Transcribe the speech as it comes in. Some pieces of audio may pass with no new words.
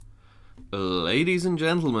Ladies and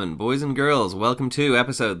gentlemen, boys and girls, welcome to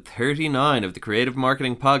episode 39 of the Creative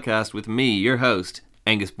Marketing Podcast with me, your host,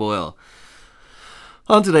 Angus Boyle.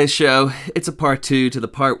 On today's show, it's a part 2 to the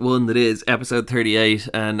part 1 that is episode 38,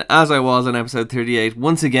 and as I was on episode 38,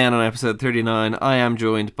 once again on episode 39, I am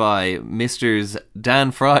joined by Misters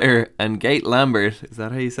Dan Fryer and Gate Lambert. Is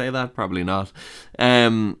that how you say that? Probably not.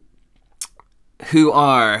 Who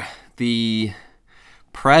are the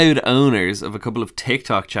proud owners of a couple of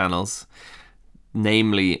TikTok channels,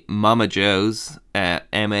 namely Mama Joe's,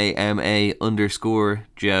 MAMA_Joe's,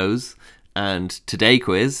 and Today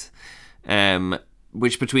Quiz,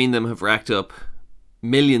 which between them have racked up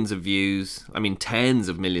millions of views. I mean, tens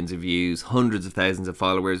of millions of views, hundreds of thousands of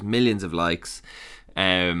followers, millions of likes,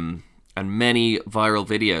 and many viral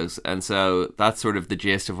videos. And so that's sort of the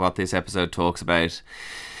gist of what this episode talks about.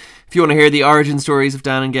 If you want to hear the origin stories of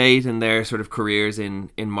Dan and Gate and their sort of careers in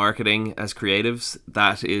marketing as creatives,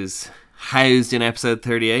 that is housed in episode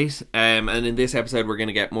 38. And in this episode, we're going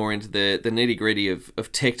to get more into the nitty gritty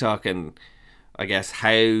of TikTok and I guess how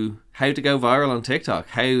to go viral on TikTok,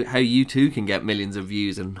 how you too can get millions of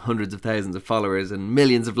views and hundreds of thousands of followers and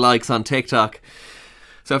millions of likes on TikTok.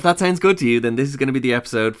 So if that sounds good to you, then this is going to be the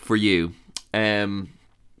episode for you.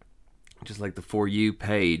 Just like the For You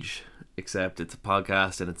page, except it's a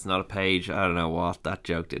podcast and it's not a page. I don't know what, that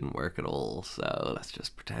joke didn't work at all, so let's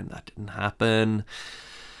just pretend that didn't happen.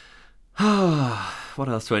 What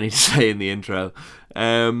else do I need to say in the intro?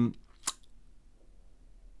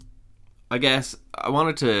 I guess I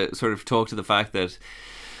wanted to sort of talk to the fact that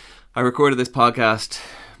I recorded this podcast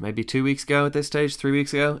maybe 2 weeks ago at this stage, 3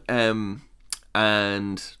 weeks ago, and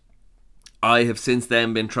I have since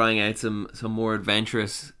then been trying out some more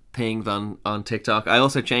adventurous things on TikTok. I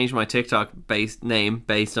also changed my TikTok name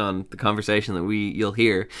based on the conversation that you'll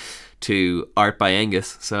hear to Art by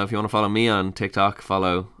Angus. So if you want to follow me on TikTok,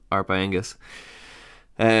 follow Art by Angus.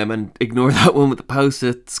 And ignore that one with the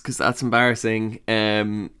post-its because that's embarrassing.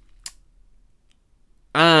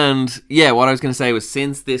 And yeah, what I was going to say was,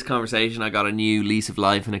 since this conversation, I got a new lease of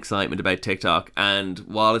life and excitement about TikTok. And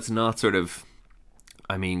while it's not sort of,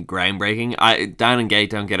 groundbreaking, Dan and Gate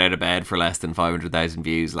don't get out of bed for less than 500,000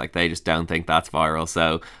 views. Like, they just don't think that's viral.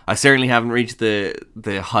 So I certainly haven't reached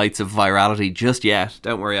the heights of virality just yet.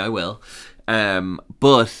 Don't worry, I will.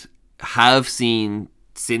 But have seen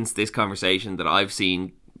since this conversation that I've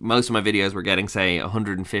seen most of my videos were getting, say,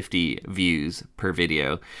 150 views per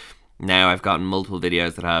video. Now I've gotten multiple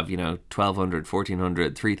videos that have, 1,200,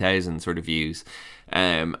 1,400, 3,000 sort of views.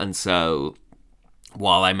 And so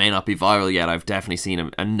while I may not be viral yet, I've definitely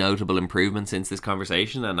seen a notable improvement since this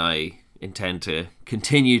conversation, and I intend to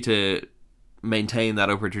continue to maintain that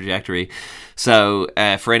upward trajectory. So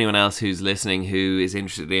for anyone else who's listening who is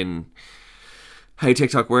interested in how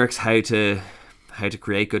TikTok works, how to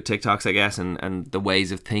create good TikToks, I guess, and the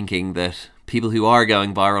ways of thinking that people who are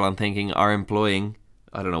going viral on thinking are employing,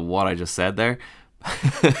 I don't know what I just said there.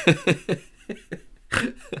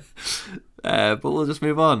 But we'll just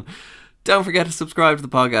move on. Don't forget to subscribe to the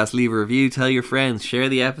podcast, leave a review, tell your friends, share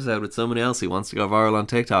the episode with someone else who wants to go viral on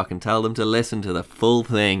TikTok, and tell them to listen to the full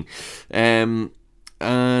thing. And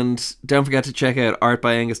don't forget to check out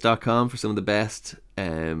artbyangus.com for some of the best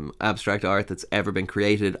abstract art that's ever been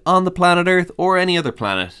created on the planet Earth or any other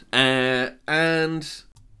planet. And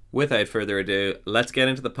without further ado, let's get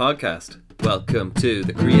into the podcast. Welcome to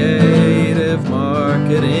the Creative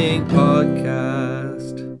Marketing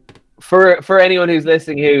Podcast. For anyone who's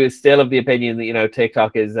listening who is still of the opinion that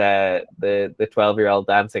TikTok is the 12-year-old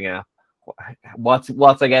dancing app, what's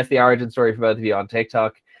I guess the origin story for both of you on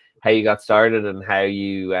TikTok, how you got started, and how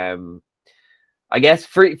you I guess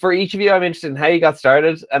for each of you, I'm interested in how you got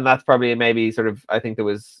started, and that's probably maybe sort of, I think there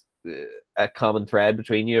was a common thread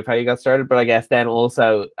between you of how you got started, but I guess then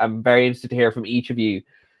also I'm very interested to hear from each of you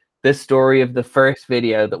the story of the first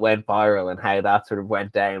video that went viral and how that sort of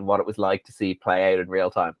went down, what it was like to see play out in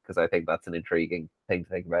real time, because I think that's an intriguing thing to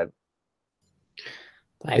think about.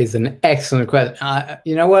 That is an excellent question.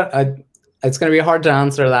 You know what? It's going to be hard to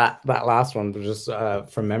answer that last one, just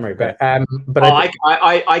from memory. But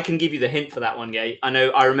I can give you the hint for that one, Gay.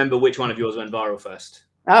 I remember which one of yours went viral first.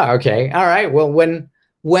 Oh, okay, all right. Well,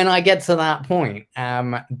 when I get to that point,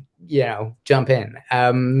 jump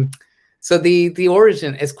in. So the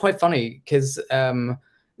origin is quite funny because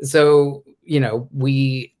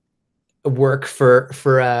we work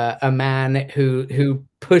for a man who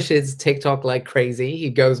pushes TikTok like crazy.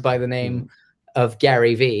 He goes by the name of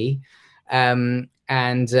Gary V. And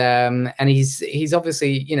he's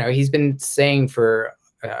obviously, he's been saying for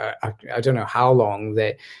I don't know how long,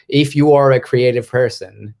 that if you are a creative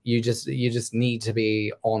person, you just need to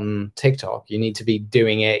be on TikTok. You need to be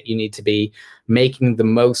doing it. You need to be making the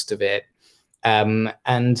most of it. I mean,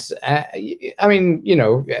 you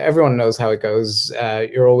know, everyone knows how it goes.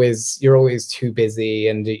 You're always too busy,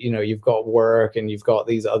 and you know, you've got work and you've got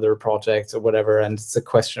these other projects or whatever, and it's a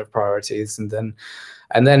question of priorities. And then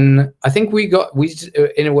I think we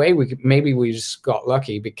in a way we just got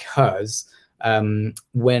lucky, because when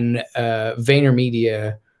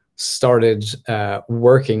VaynerMedia started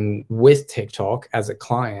working with TikTok as a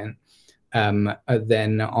client,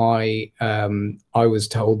 then I was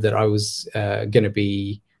told that I was going to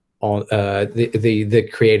be on the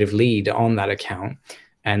creative lead on that account,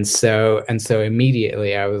 and so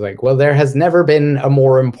immediately I was like, well, there has never been a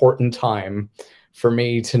more important time for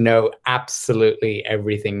me to know absolutely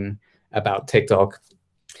everything about TikTok.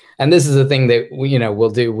 And this is the thing that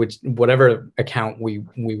we'll do, which whatever account we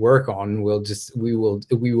work on, we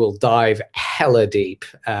will dive hella deep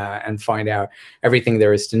and find out everything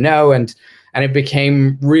there is to know. And it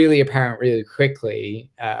became really apparent really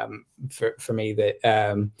quickly for me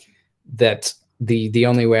that that the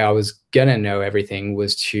only way I was gonna know everything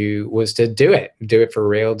was to do it for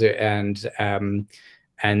real.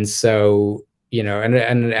 And so, you know,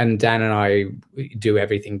 and Dan and I do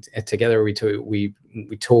everything together. We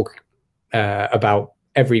talk about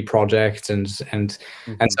every project, and so I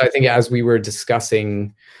think as we were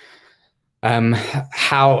discussing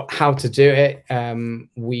how to do it,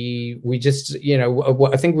 we just, you know,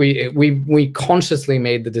 I think we consciously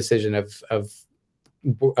made the decision of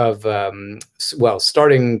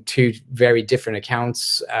starting two very different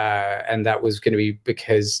accounts, and that was going to be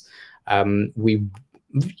because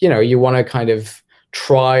you want to kind of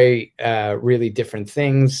try really different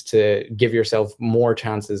things to give yourself more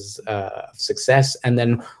chances of success. And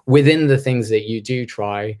then within the things that you do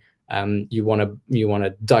try, you want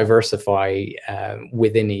to diversify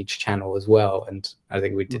within each channel as well. And I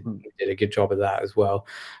think we did a good job of that as well.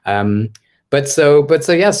 So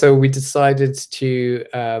we decided to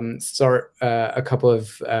start a couple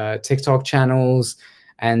of TikTok channels.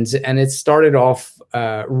 And it started off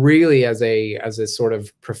really as a sort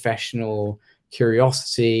of professional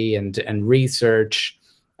curiosity and research,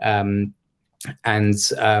 and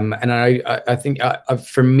I think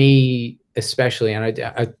for me especially, and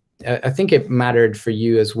I think it mattered for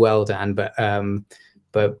you as well, Dan, but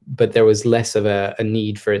there was less of a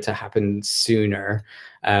need for it to happen sooner.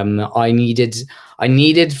 I needed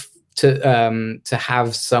to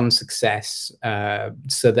have some success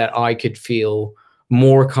so that I could feel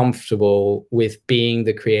more comfortable with being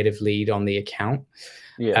the creative lead on the account.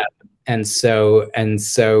 Yeah. So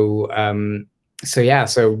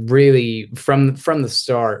really from the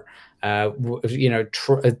start,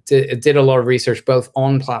 did a lot of research both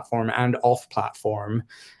on platform and off platform,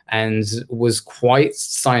 and was quite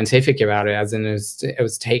scientific about it, as in it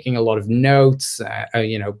was taking a lot of notes,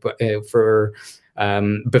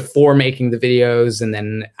 before making the videos, and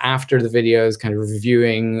then after the videos, kind of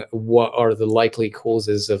reviewing what are the likely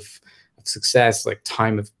causes of success, like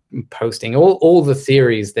time of posting, all the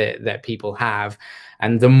theories that people have.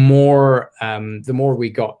 And the more we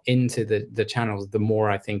got into the channels, the more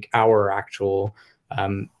I think our actual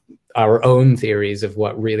our own theories of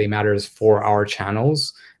what really matters for our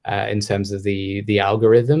channels in terms of the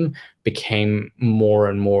algorithm became more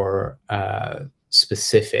and more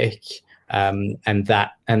specific. And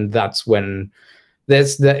that's when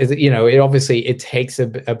it takes a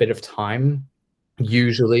bit of time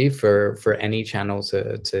usually for any channel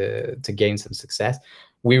to gain some success.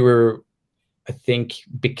 We were, I think,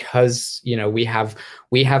 because we have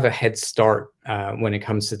a head start when it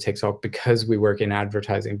comes to TikTok, because we work in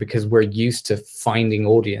advertising, because we're used to finding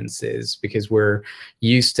audiences, because we're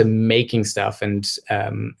used to making stuff, and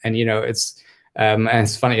it's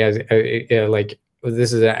funny, like,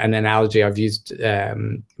 this is an analogy I've used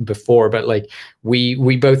before, but like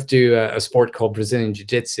we both do a sport called Brazilian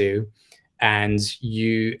Jiu-Jitsu, and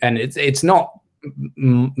it's not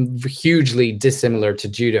hugely dissimilar to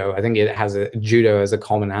judo. I think it has judo as a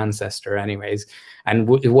common ancestor anyways. And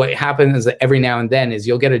what happens is that every now and then is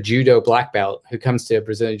you'll get a judo black belt who comes to a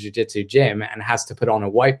Brazilian Jiu-Jitsu gym and has to put on a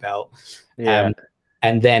white belt, and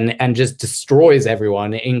just destroys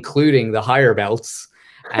everyone, including the higher belts.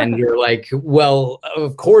 And you're like, well,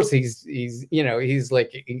 of course he's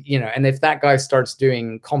like, and if that guy starts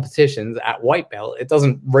doing competitions at white belt, it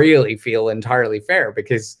doesn't really feel entirely fair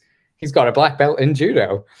because he's got a black belt in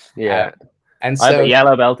judo. Yeah. And so I have a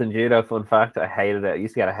yellow belt in judo. Fun fact, I hated it. I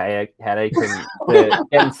used to get a headache from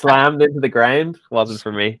getting slammed into the ground. Wasn't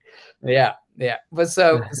for me. Yeah. Yeah, but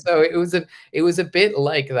so it was a bit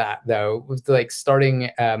like that though, with like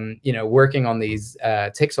starting you know, working on these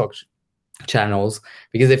TikTok channels,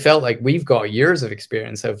 because it felt like we've got years of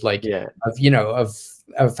experience of like of, you know, of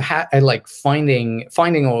like finding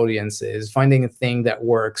audiences, finding a thing that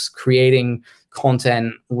works, creating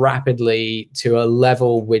content rapidly to a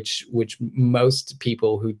level which most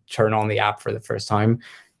people who turn on the app for the first time,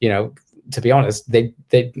 you know, to be honest, they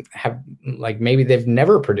have, like, maybe they've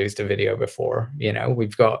never produced a video before. You know,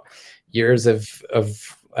 we've got years of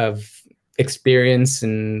experience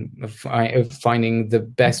and of finding the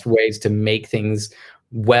best ways to make things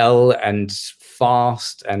well and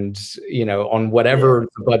fast, and, you know, on whatever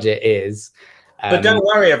the budget is. But don't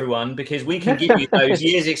worry, everyone, because we can give you those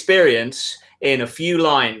years' experience in a few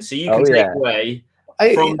lines, so you can take away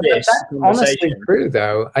from this. That's honestly true,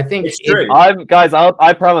 though. I think it's true.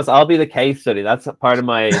 I promise I'll be the case study. That's part of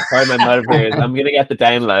my motive here. Is I'm gonna get the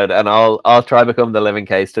download, and I'll try to become the living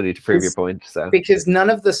case study to prove your point. So because none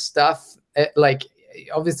of the stuff, like,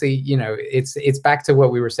 obviously, you know, it's back to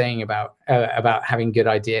what we were saying about having good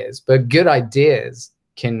ideas, but good ideas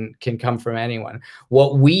can come from anyone.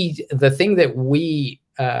 The thing that we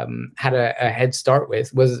had a head start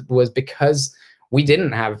with was because we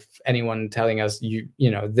didn't have anyone telling us, you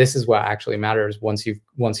know, this is what actually matters once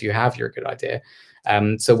you have your good idea.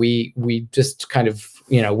 So we just kind of,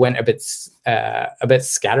 you know, went a bit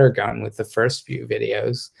scattergun with the first few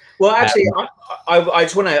videos. Well, actually, I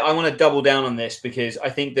just want to double down on this, because I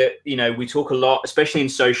think that, you know, we talk a lot, especially in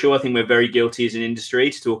social. I think we're very guilty as an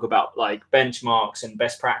industry to talk about like benchmarks and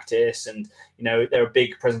best practice, and, you know, there are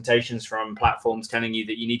big presentations from platforms telling you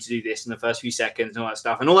that you need to do this in the first few seconds and all that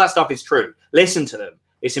stuff. And all that stuff is true. Listen to them.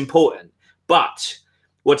 It's important. But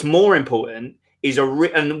what's more important is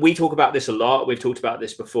and we talk about this a lot. We've talked about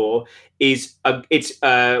this before. It's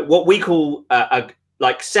what we call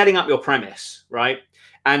like setting up your premise, right?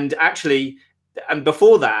 And actually, and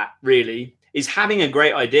before that, really, is having a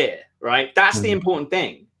great idea, right? That's the important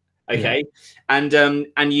thing, okay? Yeah.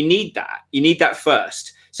 And you need that. You need that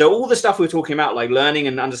first. So all the stuff we were talking about, like learning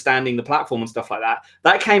and understanding the platform and stuff like that,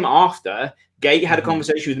 that came after. Gate had a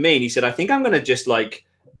conversation with me, and he said, I think I'm going to just like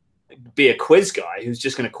be a quiz guy who's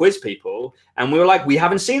just going to quiz people. And we were like, we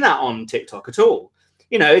haven't seen that on TikTok at all.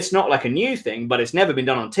 You know, it's not like a new thing, but it's never been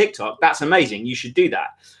done on TikTok. That's amazing. You should do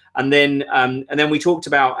that. And then we talked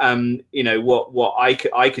about, you know, what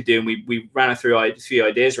I could do. And we ran through a few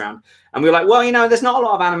ideas around, and we were like, well, you know, there's not a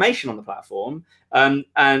lot of animation on the platform. And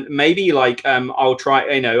maybe like, I'll try,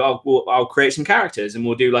 you know, I'll create some characters, and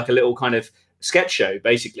we'll do like a little kind of sketch show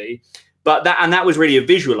basically. But that was really a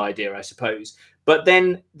visual idea, I suppose. But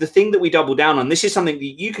then the thing that we double down on, this is something that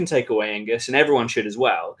you can take away, Angus, and everyone should as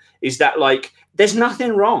well, is that like, there's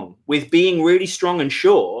nothing wrong with being really strong and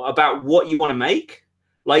sure about what you want to make.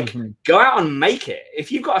 Like, go out and make it.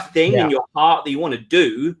 If you've got a thing in your heart that you want to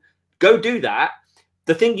do, go do that.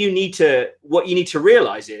 The thing what you need to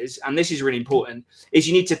realize is, and this is really important, is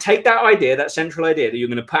you need to take that idea, that central idea that you're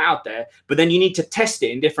going to put out there, but then you need to test it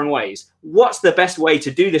in different ways. What's the best way to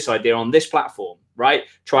do this idea on this platform, right?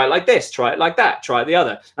 Try it like this, try it like that, try it the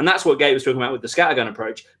other. And that's what Gate was talking about with the scattergun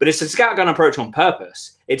approach, but it's a scattergun approach on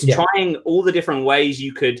purpose. It's trying all the different ways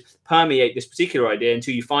you could permeate this particular idea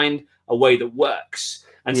until you find a way that works.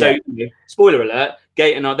 And so, spoiler alert,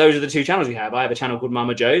 Gate and those are the two channels we have. I have a channel called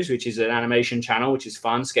Mama Joe's, which is an animation channel, which is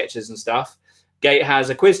fun, sketches and stuff. Gate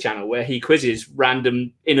has a quiz channel where he quizzes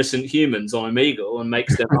random innocent humans on Omegle and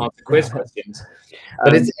makes them answer quiz questions.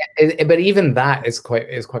 But even that is quite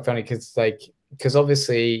funny, because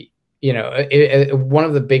obviously, you know, one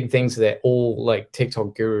of the big things that all like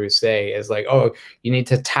TikTok gurus say is like, oh, you need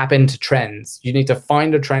to tap into trends. You need to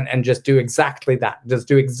find a trend and just do exactly that. Just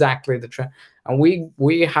do exactly the trend. And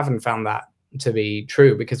we haven't found that to be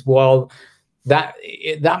true, because while that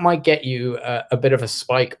might get you a bit of a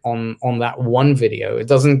spike on that one video, it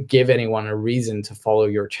doesn't give anyone a reason to follow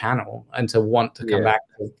your channel and to want to come back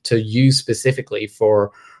to you specifically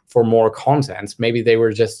for more content. Maybe they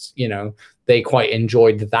were just, you know, they quite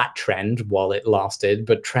enjoyed that trend while it lasted,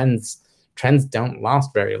 but trends don't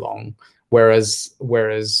last very long. Whereas,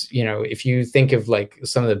 you know, if you think of like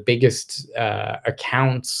some of the biggest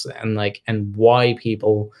accounts and why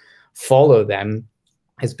people follow them,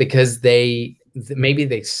 is because maybe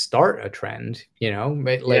they start a trend, you know,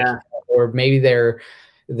 like, or maybe they're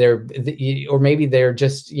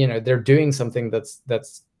just, you know, they're doing something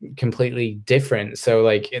that's completely different. So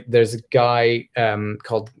like, there's a guy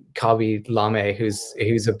called Kabi Lame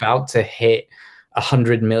who's about to hit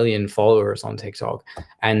 100 million followers on TikTok,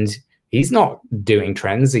 and he's not doing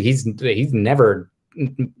trends. He's never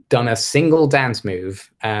done a single dance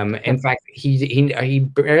move. In fact, he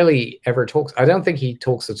barely ever talks. I don't think he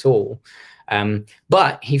talks at all.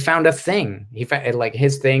 But he found a thing. He found, like,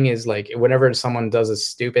 his thing is like whenever someone does a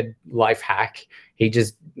stupid life hack, he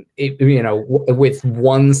just with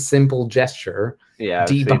one simple gesture, Yeah, I've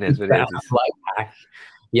seen his videos. Life hack,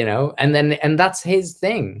 and that's his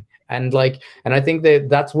thing. And I think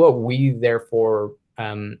that's what we therefore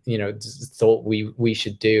thought we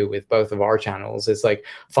should do with both of our channels, is like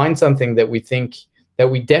find something that we think that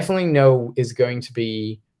we definitely know is going to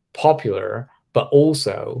be popular, but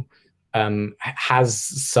also has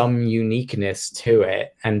some uniqueness to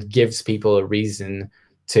it and gives people a reason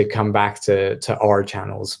to come back to our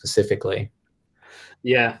channels specifically.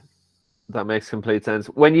 Yeah, that makes complete sense.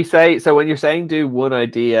 When you're saying do one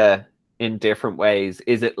idea in different ways,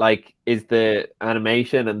 is it like, is the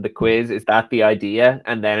animation and the quiz, is that the idea,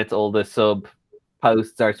 and then it's all the sub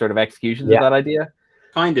posts are sort of executions of that idea?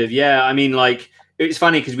 Kind of, yeah. I mean, like, it's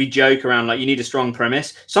funny because we joke around like you need a strong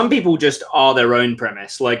premise. Some people just are their own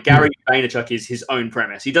premise. Like Gary Vaynerchuk is his own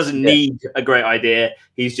premise. He doesn't need a great idea.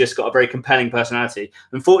 He's just got a very compelling personality.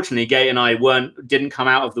 Unfortunately, Gate and I didn't come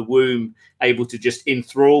out of the womb able to just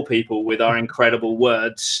enthrall people with our incredible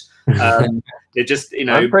words. It just,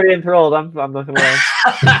 I'm pretty enthralled. I'm not gonna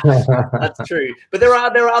lie. That's true. But there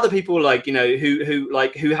are other people like,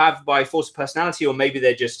 who have by force of personality, or maybe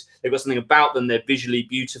they've got something about them. They're visually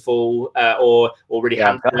beautiful, or really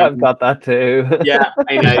handsome. I've got that too. Yeah,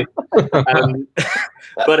 I know.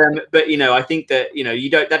 But I think that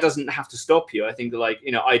that doesn't have to stop you. I think that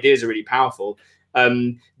ideas are really powerful.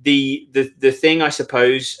 The thing, I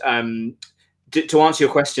suppose, to answer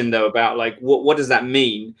your question though about like what does that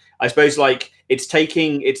mean? I suppose like it's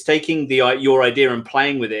taking your idea and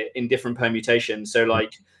playing with it in different permutations. So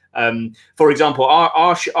like for example,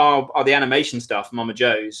 our the animation stuff, Mama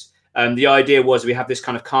Joe's. The idea was we have this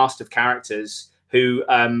kind of cast of characters who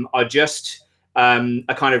are just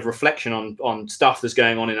a kind of reflection on stuff that's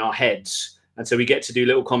going on in our heads, and so we get to do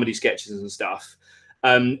little comedy sketches and stuff.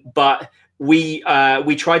 But we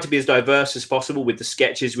tried to be as diverse as possible with the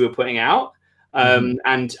sketches we were putting out.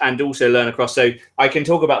 And also learn across. So I can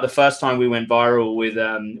talk about the first time we went viral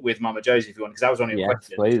with Mama Joe's if you want, because that was one of your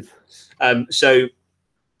questions. Please. So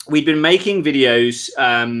we'd been making videos,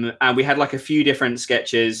 and we had like a few different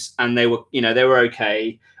sketches, and they were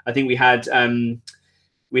okay. I think we had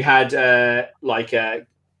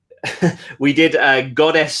we did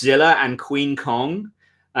Goddess-Zilla and Queen Kong.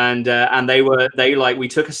 And we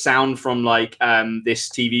took a sound from this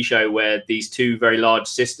TV show where these two very large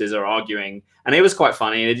sisters are arguing, and it was quite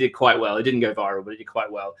funny and it did quite well. It didn't go viral, but it did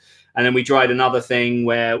quite well. And then we tried another thing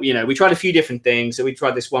where we tried a few different things. So we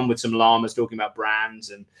tried this one with some llamas talking about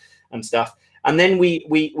brands and stuff. And then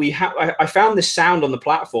I found this sound on the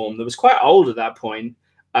platform that was quite old at that point.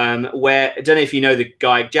 Where I don't know if you know the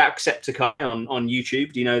guy Jacksepticeye on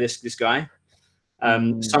YouTube. Do you know this guy?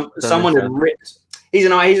 Someone had ripped. He's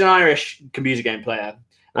an Irish computer game player,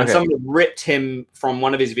 and someone ripped him from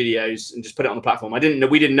one of his videos and just put it on the platform. We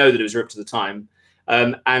didn't know that it was ripped at the time,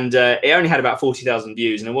 and it only had about 40,000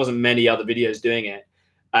 views, and there wasn't many other videos doing it,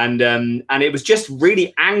 and it was just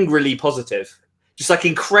really angrily positive, just like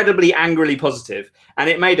incredibly angrily positive, and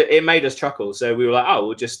it made us chuckle. So we were like, oh,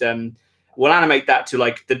 we'll just we'll animate that to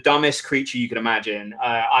like the dumbest creature you can imagine.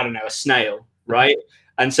 I don't know, a snail, right?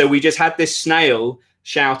 And so we just had this snail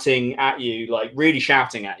shouting at you, like really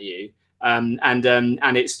shouting at you, and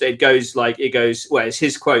it goes well, it's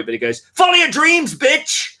his quote, but it goes, "Follow your dreams,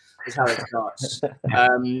 bitch," is how it starts.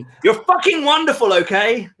 You're fucking wonderful,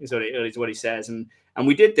 okay, is what he says. And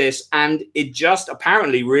we did this, and it just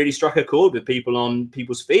apparently really struck a chord with people on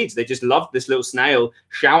people's feeds. They just loved this little snail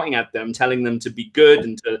shouting at them, telling them to be good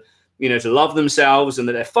and to love themselves and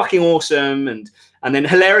that they're fucking awesome. And then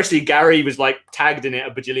hilariously, Gary was like tagged in it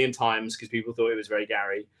a bajillion times because people thought it was very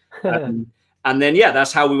Gary. And then,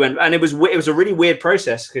 that's how we went. And it was a really weird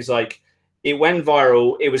process because like it went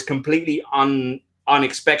viral. It was completely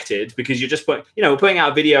unexpected because you're just we're putting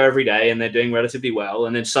out a video every day and they're doing relatively well.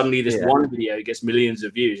 And then suddenly this one video gets millions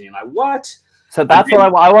of views and you're like, what? So that's what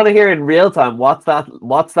I want to hear in real time. What's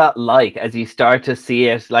that like as you start to see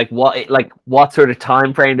it? Like what sort of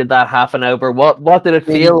time frame did that happen over? What did it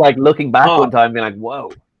feel like looking back one time, being like,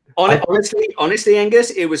 whoa? Honestly,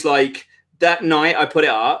 Angus, it was like that night I put it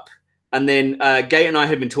up, and then Gate and I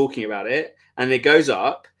had been talking about it, and it goes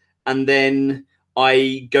up, and then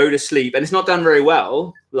I go to sleep, and it's not done very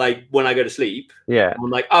well. Like when I go to sleep, I'm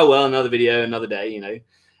like, oh well, another video, another day,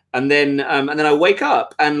 And then I wake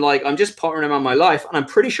up and like I'm just pottering around my life, and I'm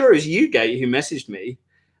pretty sure it was you, Gate, who messaged me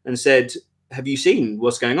and said, have you seen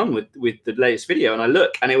what's going on with the latest video? And I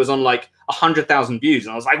look, and it was on like 100,000 views,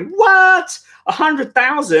 and I was like, what?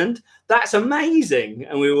 100,000? That's amazing!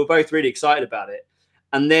 And we were both really excited about it.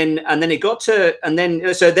 And then it got to, and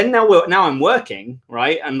then so then now I'm working,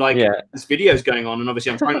 right? And like this video's going on, and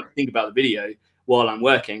obviously I'm trying not to think about the video while I'm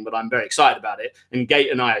working, but I'm very excited about it. And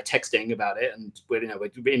Gate and I are texting about it, and we're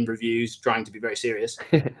in reviews, trying to be very serious.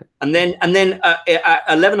 and then at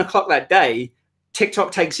 11 o'clock that day,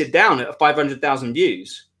 TikTok takes it down at 500,000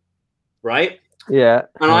 views, right? Yeah.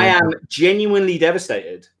 And I am genuinely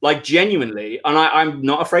devastated, like genuinely. And I'm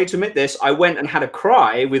not afraid to admit this. I went and had a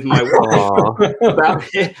cry with my wife about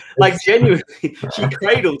it. Like genuinely, she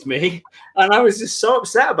cradled me. And I was just so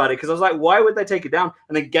upset about it because I was like, why would they take it down?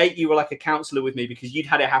 And then Gate, you were like a counselor with me because you'd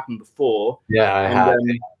had it happen before. Yeah, I had.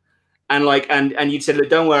 And you'd said, look,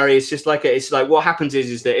 don't worry. It's just like, it's like what happens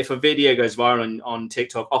is that if a video goes viral on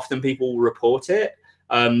TikTok, often people will report it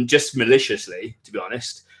just maliciously, to be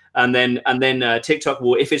honest. And then TikTok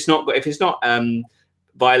will, if it's not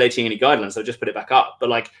violating any guidelines, they'll just put it back up. But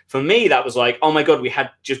like for me, that was like, oh my god, we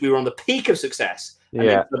were on the peak of success, and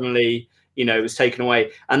then suddenly, it was taken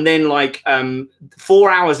away. And then like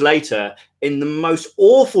 4 hours later, in the most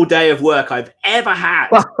awful day of work I've ever had,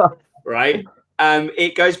 right?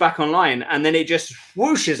 It goes back online, and then it just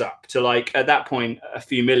whooshes up to like at that point a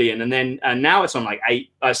few million, and now it's on like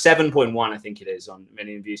 7.1, I think it is, on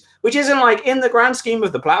million views, which isn't like in the grand scheme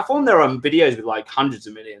of the platform. There are videos with like hundreds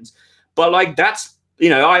of millions, but like that's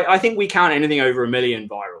I think we count anything over 1 million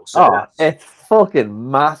viral. So it's fucking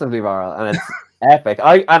massively viral, and it's epic.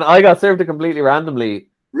 I got served it completely randomly.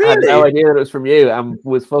 Really? I had no idea that it was from you, and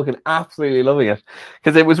was fucking absolutely loving it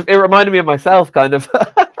because it reminded me of myself, kind of.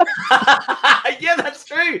 Yeah, that's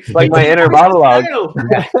true. Like my inner monologue.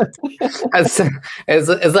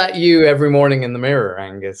 Is that you every morning in the mirror,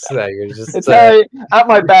 Angus? You're just it's at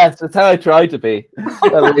my best. It's how I try to be.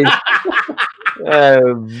 At least.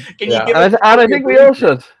 Can you give and I think we all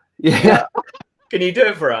should. Yeah. Can you do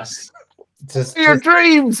it for us? Your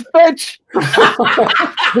dreams, bitch.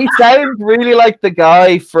 He sounds really like the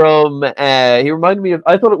guy from. He reminded me of.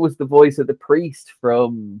 I thought it was the voice of the priest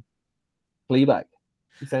from Fleabag.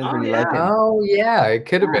 He sounds really like him. Oh yeah, it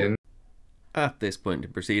could have been. At this point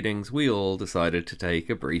in proceedings, we all decided to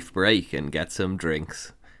take a brief break and get some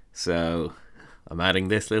drinks. So I'm adding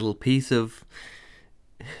this little piece of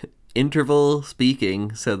interval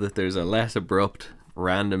speaking so that there's a less abrupt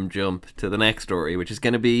random jump to the next story, which is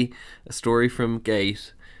going to be a story from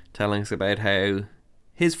Gate telling us about how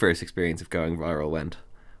his first experience of going viral went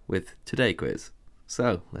with Today Quiz.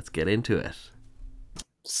 So let's get into it.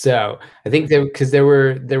 So I think because there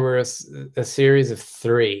were a series of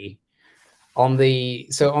 3 on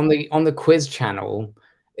the quiz channel.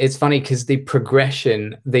 It's funny because the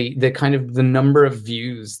progression, the kind of the number of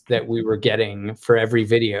views that we were getting for every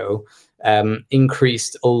video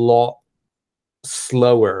increased a lot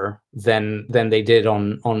slower than they did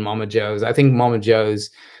on Mama Joe's. I think Mama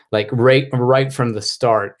Joe's, like right from the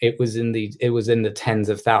start, it was in the tens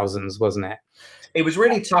of thousands, wasn't it? It was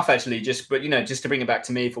really tough, actually. Just to bring it back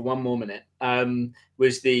to me for one more minute, that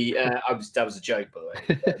was a joke, by the way.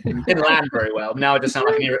 It didn't land very well. Now I just sound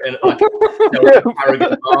like an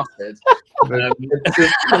arrogant bastard.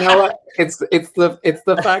 You know what? It's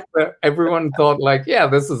the fact that everyone thought like, yeah,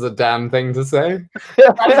 this is a damn thing to say.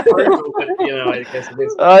 That's brutal, but, I guess it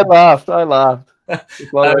is. I laughed.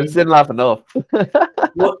 Well, I just didn't laugh enough.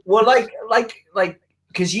 well, like.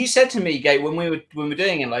 Because you said to me, Gate, when we were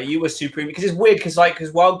doing it, like you were super, because it's weird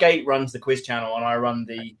because while Gate runs the quiz channel and I run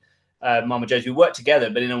the Mama Joe's, we work together,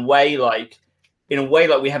 but in a way like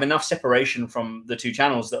we have enough separation from the two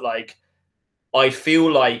channels that like I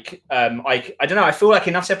feel like I don't know, I feel like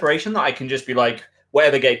enough separation that I can just be like,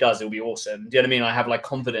 whatever Gate does, it'll be awesome. Do you know what I mean? I have like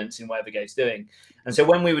confidence in whatever Gate's doing. And so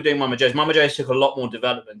when we were doing Mama Joe's took a lot more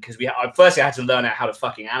development because firstly I had to learn out how to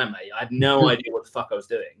fucking animate. I had no idea what the fuck I was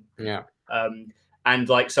doing. Yeah. And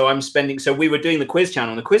like, so we were doing the quiz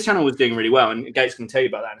channel, and the quiz channel was doing really well. And Gates can tell you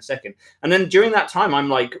about that in a second. And then during that time, I'm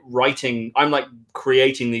like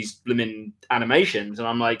creating these blooming animations, and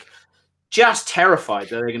I'm like just terrified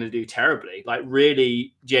that they're going to do terribly, like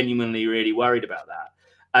really genuinely, really worried about that.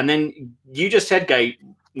 And then you just said, Gate,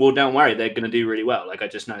 well, don't worry, they're going to do really well. Like, I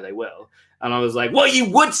just know they will. And I was like, well, you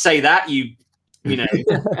would say that, and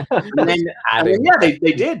then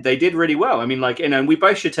yeah, they did really well. I mean, like, and we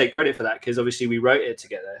both should take credit for that because obviously we wrote it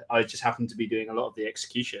together. I just happened to be doing a lot of the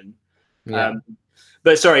execution. Yeah.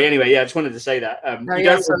 But sorry, anyway, yeah, I just wanted to say that. So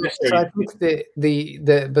I think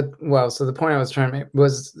so the point I was trying to make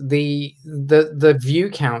was the view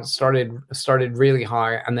count started really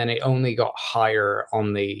high, and then it only got higher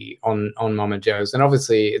on Mama Joe's, and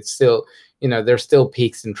obviously it's still, you know, there's still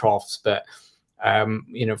peaks and troughs, but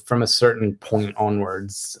you know, from a certain point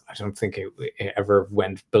onwards, I don't think it ever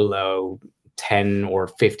went below 10 or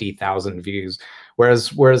 50,000 views. Whereas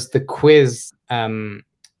the quiz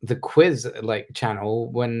like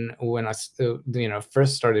channel, when I you know,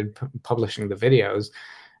 first started publishing the videos,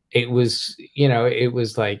 it was, you know, it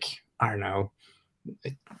was like, I don't know,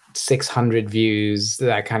 600 views,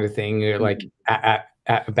 that kind of thing, like at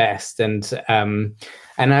best. But in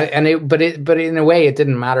a way it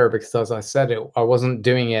didn't matter, because as I said, I wasn't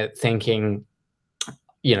doing it thinking,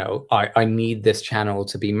 you know, I need this channel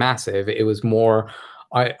to be massive. It was more,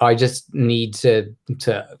 I just need to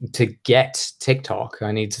get TikTok.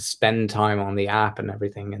 I need to spend time on the app and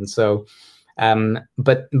everything. And so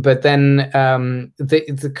but then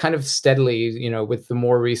the kind of steadily, you know, with the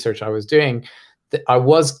more research I was doing, I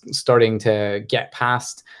was starting to get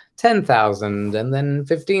past 10,000, and then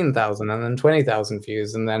 15,000, and then 20,000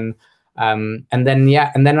 views, and then I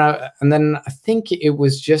think it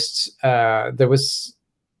was just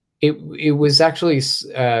it was actually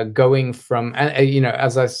going from, you know,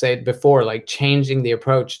 as I said before, like changing the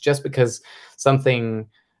approach. Just because something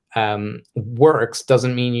works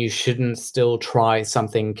doesn't mean you shouldn't still try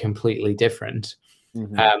something completely different.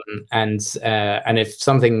 And if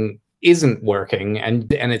something isn't working,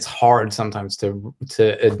 and it's hard sometimes to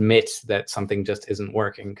admit that something just isn't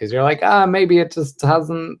working, because you're like, maybe it just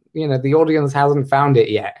hasn't, you know, the audience hasn't found it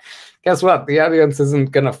yet. Guess what? The audience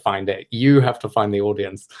isn't gonna find it. You have to find the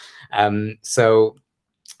audience. So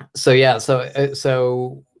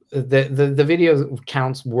the video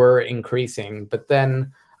counts were increasing, but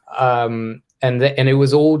then and it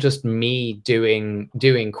was all just me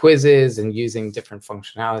doing quizzes and using different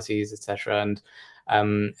functionalities, etc.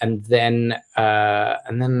 And then I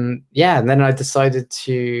decided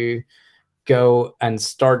to go and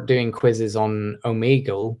start doing quizzes on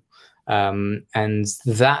Omegle, and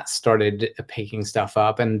that started picking stuff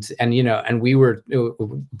up, and you know, and we were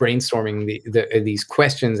brainstorming these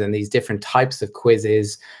questions and these different types of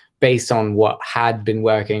quizzes based on what had been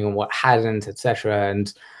working and what hadn't, etc.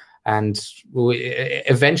 And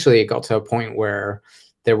eventually it got to a point where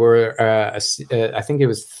there were I think it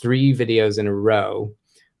was 3 videos in a row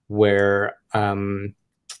where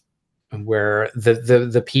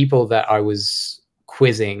the people that I was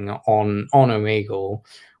quizzing on Omegle,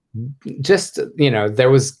 just, you know,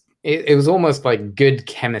 there was it was almost like good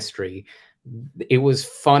chemistry. It was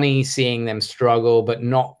funny seeing them struggle, but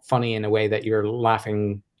not funny in a way that you're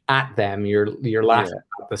laughing at them. You're laughing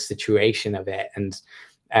at the situation of it, and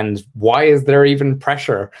why is there even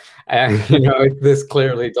pressure? You know, this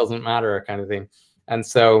clearly doesn't matter, kind of thing. And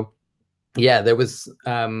so, yeah, there was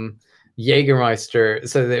Jägermeister.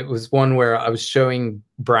 So there was one where I was showing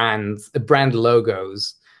brand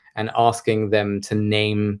logos and asking them to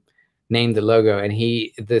name the logo, and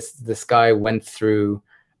this guy went through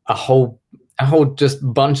a whole just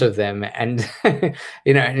bunch of them, and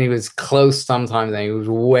you know, and he was close sometimes, and he was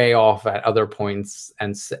way off at other points,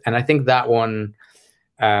 and I think that one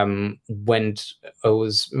was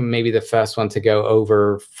maybe the first one to go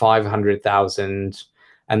over 500,000,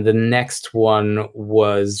 and the next one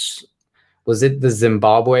was it the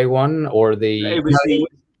Zimbabwe one, or it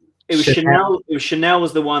was Chanel. Chanel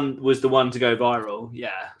was the one to go viral.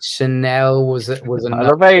 Yeah, Chanel was I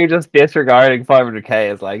love how you're just disregarding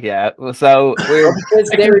 500K. It's like, yeah, so we're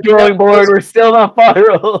drawing board. We're still not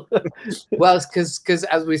viral. Well, it's because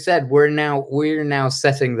as we said, we're now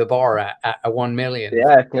setting the bar at 1 million.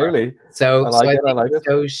 Yeah, clearly. So I like it.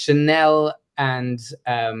 So Chanel and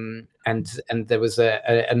there was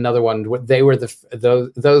another one. They were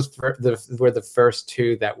those were the first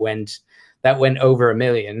 2 that went over 1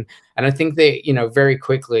 million. And I think they, you know, very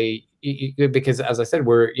quickly, because as I said,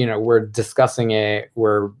 we're discussing it,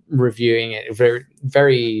 we're reviewing it very,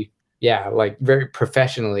 very, like very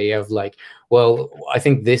professionally, of like, well, I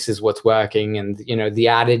think this is what's working. And, you know, the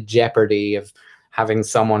added jeopardy of having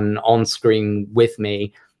someone on screen with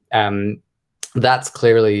me, that's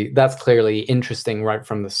clearly interesting right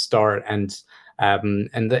from the start. And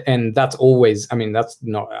that's always, I mean, that's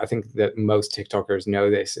not, I think that most TikTokers know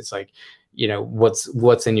this. It's like, you know,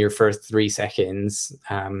 what's in your first 3 seconds,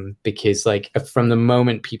 because like from the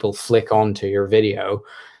moment people flick onto your video,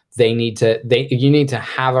 you need to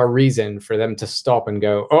have a reason for them to stop and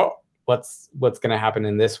go, oh, what's going to happen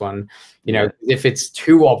in this one? You know, if it's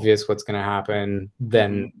too obvious what's going to happen,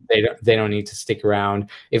 then they don't need to stick around.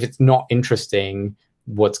 If it's not interesting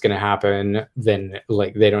what's going to happen, then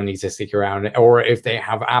like they don't need to stick around. Or if they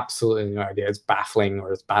have absolutely no idea, it's baffling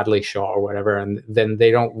or it's badly shot or whatever, and then they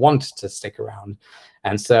don't want to stick around.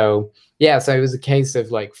 And so, yeah, so it was a case of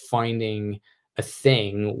like finding a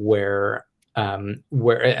thing where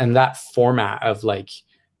where, and that format of like,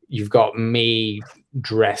 you've got me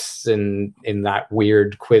dressed in that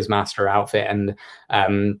weird Quizmaster outfit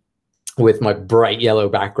and with my bright yellow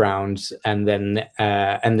background, and then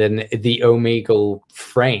the Omegle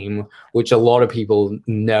frame, which a lot of people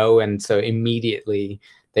know, and so immediately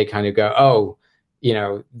they kind of go, oh, you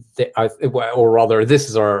know, or rather, this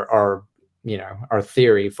is our you know, our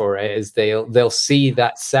theory for it is they'll see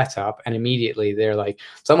that setup and immediately they're like,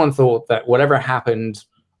 someone thought that whatever happened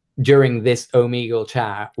during this Omegle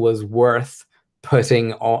chat was worth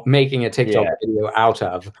making a TikTok video out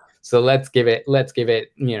of. So let's give it,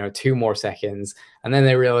 you know, 2 more seconds. And then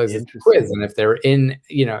they realize it's a quiz. And if they're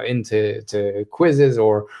into quizzes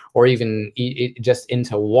or even just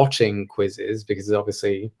into watching quizzes, because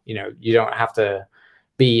obviously, you know, you don't have to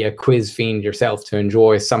be a quiz fiend yourself to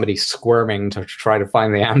enjoy somebody squirming to try to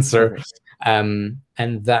find the answer. And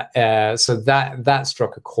that so that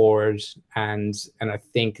struck a chord, and I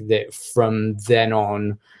think that from then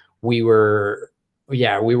on we were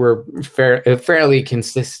fairly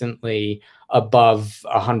consistently above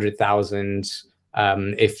 100,000,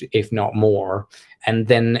 if not more. And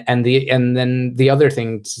then the other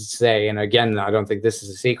thing to say, and again, I don't think this is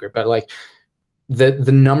a secret, but like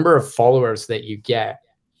the number of followers that you get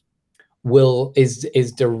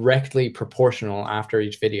is directly proportional after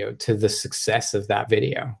each video to the success of that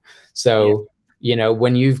video. So you know,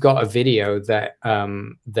 when you've got a video that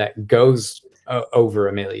that goes over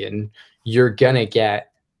 1 million, you're gonna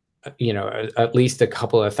get, you know, at least a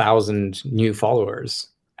couple of thousand new followers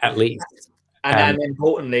at least. And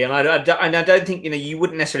importantly, and I don't think, you know, you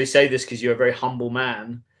wouldn't necessarily say this because you're a very humble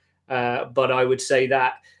man, but I would say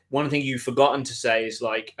that one thing you've forgotten to say is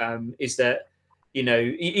like is that, you know,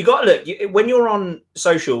 you got to look, when you're on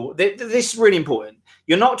social, this is really important.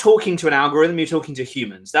 You're not talking to an algorithm, you're talking to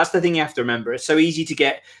humans. That's the thing you have to remember. It's so easy to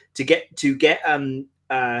get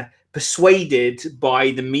persuaded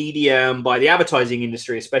by the media and by the advertising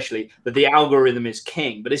industry, especially, that the algorithm is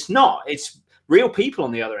king, but it's not. It's real people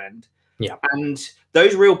on the other end. Yeah. And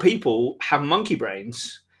those real people have monkey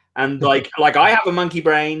brains. And like I have a monkey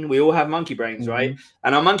brain, we all have monkey brains, right?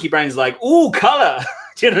 And our monkey brain's like, ooh, color.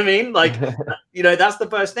 Do you know what I mean? Like, you know, that's the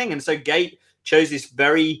first thing. And so Gate chose this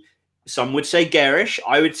very, some would say garish,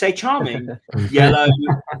 I would say charming, yellow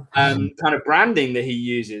kind of branding that he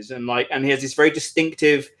uses. And like, and he has this very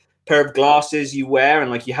distinctive pair of glasses you wear,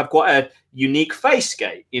 and like you have quite a unique face,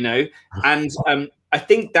 Gate, you know. And I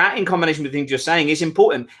think that in combination with the things you're saying is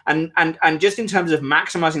important. And just in terms of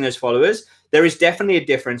maximizing those followers, there is definitely a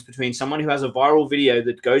difference between someone who has a viral video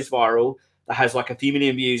that goes viral, that has like a few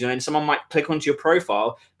million views, and then someone might click onto your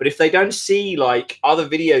profile. But if they don't see like other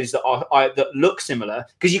videos that are that look similar,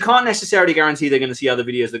 because you can't necessarily guarantee they're going to see other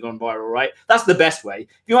videos that have gone viral, right? That's the best way.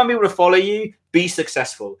 If you want people to follow you, be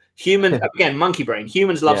successful. Humans, again, monkey brain.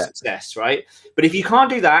 Humans love success, right? But if you can't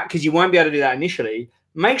do that, because you won't be able to do that initially,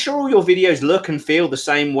 make sure all your videos look and feel the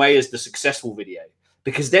same way as the successful video,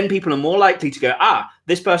 because then people are more likely to go,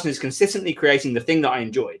 this person is consistently creating the thing that I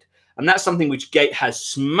enjoyed. And that's something which Gate has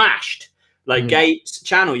smashed. Like Gate's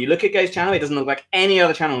channel, you look at Gate's channel, it doesn't look like any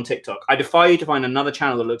other channel on TikTok. I defy you to find another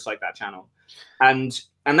channel that looks like that channel. And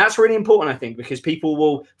that's really important, I think, because people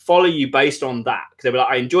will follow you based on that. Because they'll be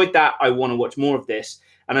like, I enjoyed that, I want to watch more of this.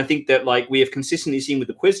 And I think that, like, we have consistently seen with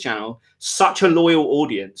the quiz channel, such a loyal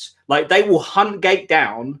audience. Like, they will hunt Gate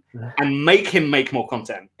down and make him make more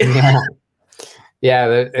content. Yeah,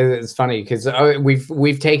 it's funny because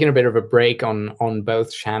we've taken a bit of a break on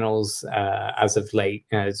both channels as of late.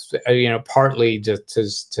 You know, partly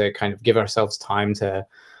just to kind of give ourselves time to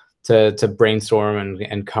brainstorm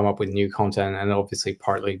and come up with new content, and obviously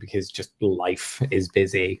partly because just life is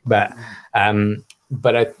busy. But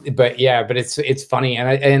it's funny,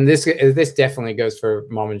 and this definitely goes for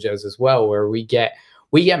Mom and Joe's as well, where we get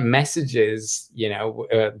messages, you know,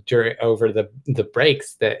 over the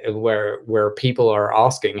breaks where people are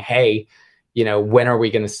asking, hey, you know, when are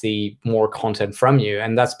we going to see more content from you?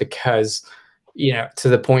 And that's because, you know, to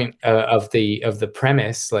the point of the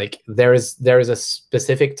premise, like there is a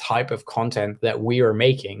specific type of content that we are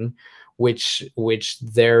making, which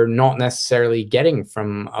they're not necessarily getting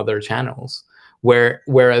from other channels.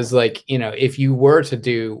 Whereas, like, you know, if you were to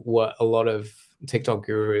do what a lot of TikTok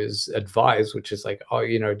gurus advise, which is like, oh,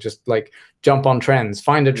 you know, just like jump on trends,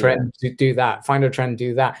 find a trend, do that, find a trend,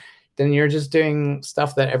 do that, then you're just doing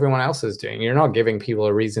stuff that everyone else is doing. You're not giving people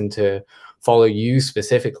a reason to follow you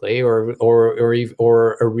specifically, or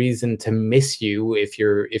a reason to miss you if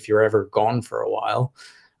you're ever gone for a while,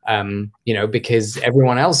 you know, because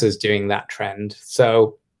everyone else is doing that trend.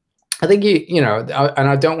 So I think you know, and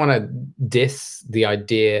I don't want to diss the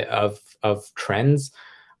idea of trends.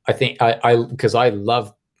 I think because I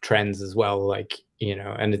love trends as well, like, you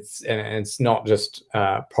know, and it's not just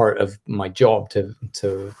part of my job to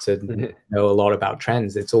know a lot about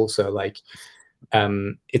trends. It's also like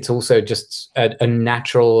it's also just a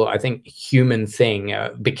natural, I think, human thing,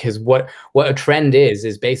 because what a trend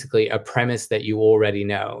is basically a premise that you already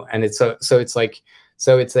know, and it's an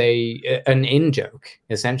in joke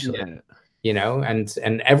essentially. Yeah. You know,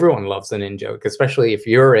 and everyone loves an in joke, especially if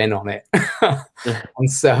you're in on it. And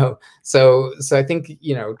so I think,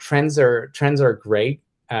 you know, trends are great.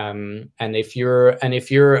 And if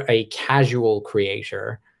you're a casual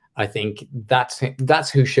creator, I think that's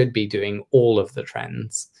who should be doing all of the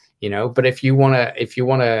trends, you know. But if you wanna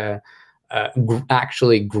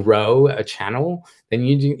actually grow a channel, then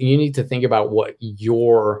you need to think about what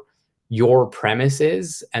your premise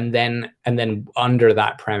is, and then under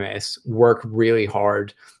that premise work really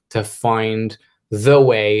hard to find the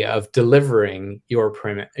way of delivering your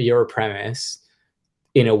premise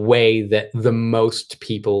in a way that the most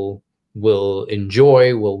people will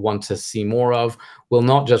enjoy, will want to see more of, will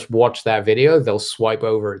not just watch that video, they'll swipe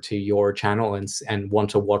over to your channel and want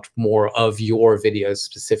to watch more of your videos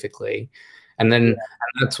specifically. And then and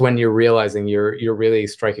that's when you're realizing you're really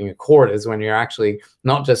striking a chord, is when you're actually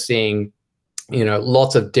not just seeing, you know,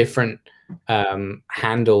 lots of different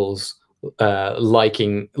handles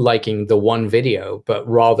liking the one video, but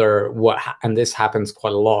rather and this happens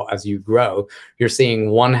quite a lot as you grow, you're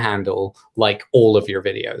seeing one handle like all of your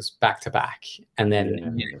videos back to back, and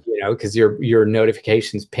then you know, because your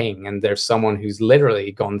notifications ping and there's someone who's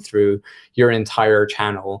literally gone through your entire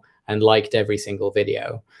channel and liked every single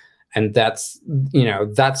video. And that's, you know,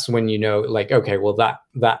 that's when you know, like, okay, well,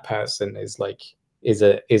 that person is like is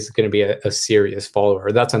going to be a serious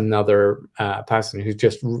follower. That's another person who's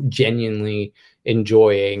just genuinely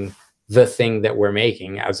enjoying the thing that we're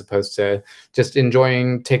making, as opposed to just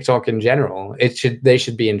enjoying TikTok in general. They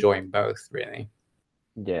should be enjoying both, really.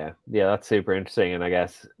 Yeah, that's super interesting, and I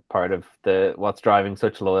guess part of what's driving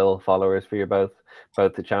such loyal followers for your both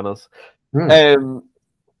the channels.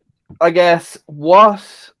 I guess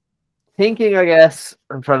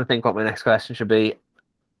I'm trying to think what my next question should be.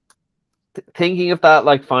 Thinking of that,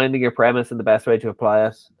 like finding your premise and the best way to apply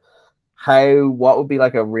it, what would be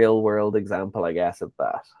like a real world example, I guess, of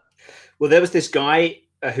that? Well, there was this guy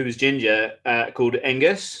who was ginger called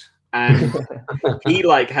Angus, and he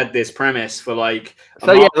like had this premise for like.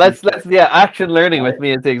 So let's action learning with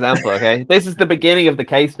me as the example. Okay, this is the beginning of the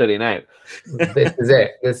case study now. This is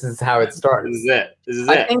it. This is how it starts. This is it.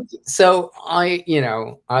 I think so.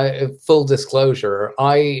 Full disclosure,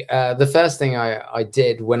 the first thing I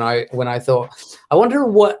did when I thought, I wonder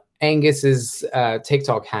what Angus's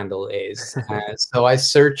TikTok handle is. So I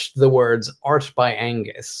searched the words "art by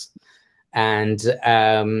Angus," and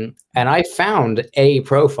I found a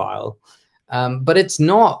profile, but it's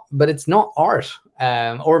not art,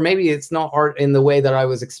 or maybe it's not art in the way that I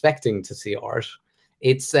was expecting to see art.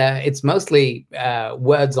 It's mostly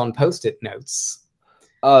words on Post-it notes.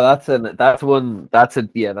 Oh, that's a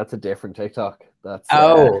different TikTok. That's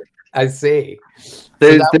I see.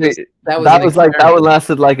 That one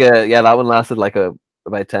lasted like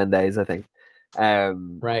about 10 days, I think.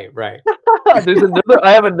 Right.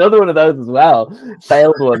 I have another one of those as well,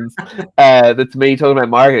 failed ones. That's me talking about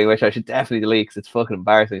marketing, which I should definitely delete because it's fucking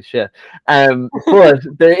embarrassing as shit. But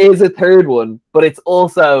there is a third one, but it's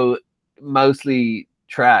also mostly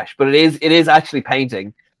trash, but it is actually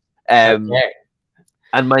painting. Okay.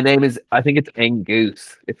 And my name is, I think it's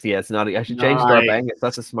Angus. It's not. I should change it to Angus.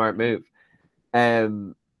 That's a smart move.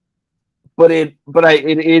 But it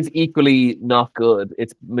is equally not good.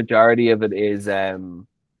 Its majority of it is.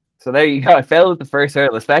 So there you go. I failed at the first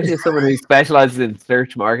hurdle, especially as someone who specializes in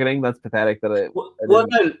search marketing. That's pathetic. Well,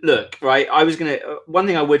 no, look, right. I was gonna. One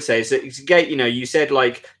thing I would say is that Gate. You know, you said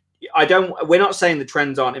like. We're not saying the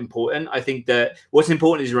trends aren't important. I think that what's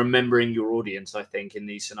important is remembering your audience, I think, in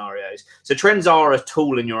these scenarios. So trends are a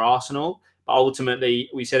tool in your arsenal, but ultimately,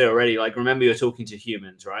 we said it already, like, remember you're talking to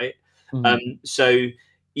humans, right? Mm-hmm. So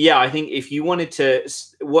yeah, I think if you wanted to,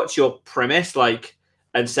 what's your premise, like,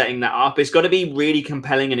 and setting that up, it's got to be really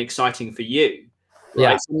compelling and exciting for you, right?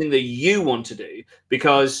 Yeah. Something that you want to do,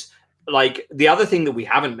 because like the other thing that we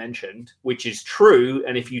haven't mentioned, which is true,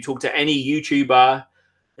 and if you talk to any YouTuber,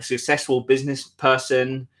 a successful business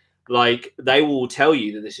person, like, they will tell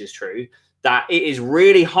you that this is true, that it is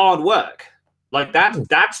really hard work. Like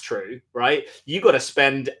that's true, right? You got to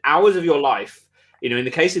spend hours of your life, you know, in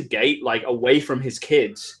the case of Gate, like away from his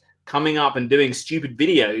kids, coming up and doing stupid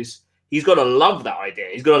videos. He's got to love that idea.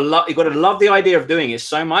 He's got to love the idea of doing it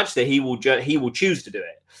so much that he will choose to do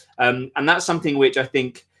it. And that's something which I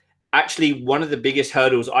think actually one of the biggest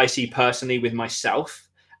hurdles I see personally with myself,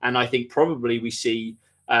 and I think probably we see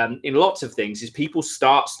in lots of things, is people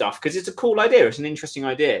start stuff because it's a cool idea, it's an interesting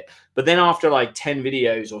idea, but then after like 10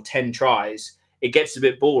 videos or 10 tries, it gets a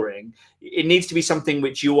bit boring. It needs to be something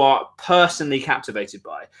which you are personally captivated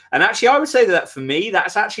by. And actually, I would say that for me,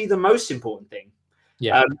 that's actually the most important thing.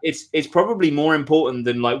 Yeah, it's probably more important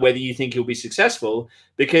than like whether you think you'll be successful,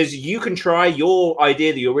 because you can try your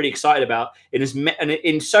idea that you're really excited about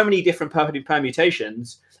in so many different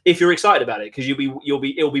permutations if you're excited about it, because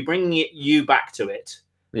it'll be bringing you back to it.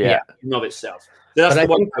 Yeah. In of itself. So that's the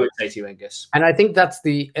one I would say to you, Angus. And I think that's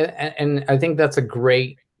and I think that's a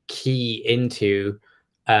great key into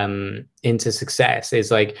success, is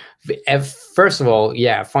like, first of all,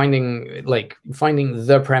 finding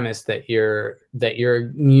the premise that you're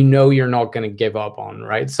not going to give up on,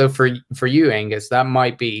 right? So for you, Angus, that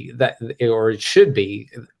might be that, or it should be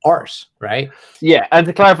art, right? Yeah, and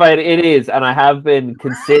to clarify, it is, and I have been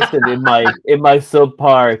consistent in my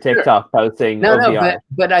subpar TikTok posting.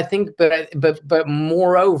 But I think, but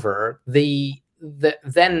moreover,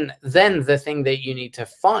 then the thing that you need to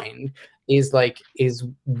find is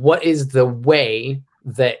what is the way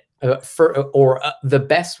that the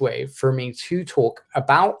best way for me to talk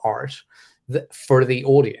about art for the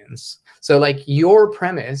audience. So like your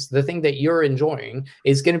premise, the thing that you're enjoying,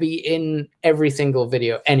 is going to be in every single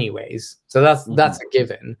video anyways. So that's a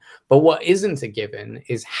given. But what isn't a given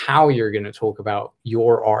is how you're going to talk about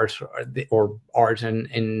your art or art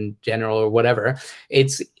in general or whatever.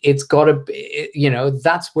 It's got to be,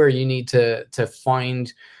 that's where you need to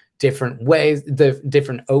find different ways, the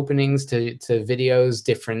different openings to videos,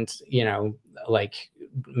 different, like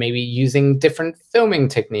maybe using different filming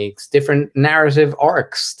techniques, different narrative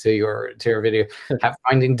arcs to your video,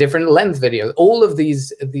 finding different length videos. All of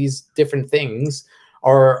these different things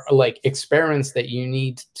are like experiments that you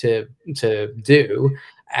need to do,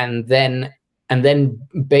 and then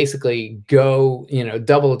basically go,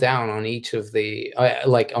 double down on each of the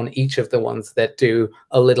ones that do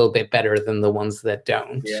a little bit better than the ones that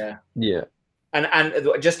don't. Yeah. And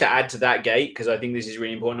just to add to that, Gate, because I think this is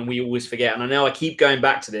really important and we always forget, and I know I keep going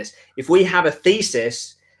back to this, if we have a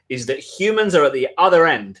thesis, is that humans are at the other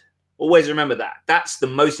end. Always remember that. That's the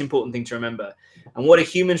most important thing to remember. And what do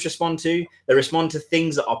humans respond to? They respond to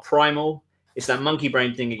things that are primal. It's that monkey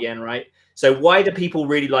brain thing again, right? So why do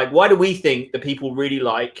we think that people really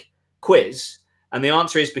like quiz? And the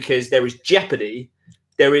answer is because there is jeopardy.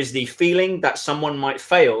 There is the feeling that someone might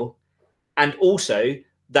fail, and also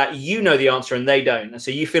that you know the answer and they don't, and so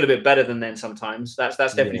you feel a bit better than them sometimes. That's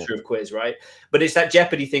definitely true of quiz, right? But it's that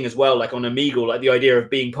jeopardy thing as well, like on Omegle, like the idea of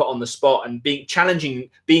being put on the spot and being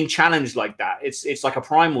challenged like that. It's like a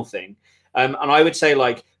primal thing. And I would say,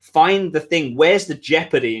 like, find the thing. Where's the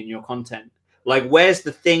jeopardy in your content? Like, where's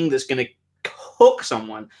the thing that's going to hook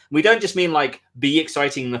someone? We don't just mean like be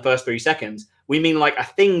exciting in the first 3 seconds. We mean like a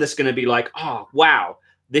thing that's going to be like, oh wow,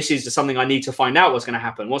 this is something I need to find out what's going to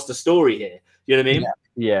happen. What's the story here? You know what I mean?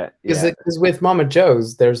 Yeah. Because with Mama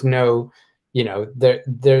Joe's, there's no,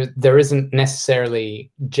 there isn't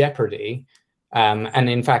necessarily jeopardy. And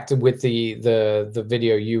in fact, with the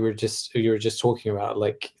video you were just talking about,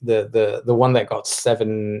 like the one that got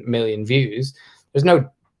 7 million views,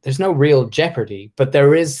 there's no real jeopardy, but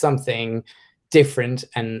there is something different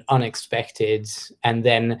and unexpected, and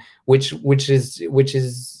then which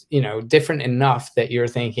is different enough that you're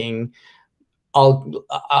thinking,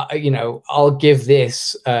 I'll give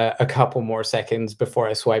this a couple more seconds before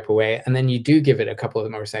I swipe away, and then you do give it a couple of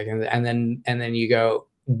more seconds, and then you go,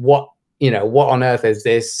 what on earth is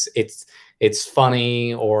this? It's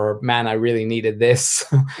funny, or man, I really needed this.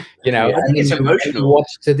 I think it's emotional. Watch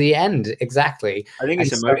to the end, exactly. I think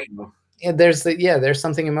it's emotional. There's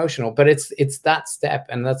something emotional, but it's that step,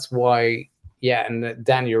 and that's why. Yeah, and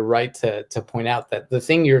Dan, you're right to point out that the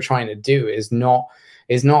thing you're trying to do is not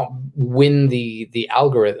win the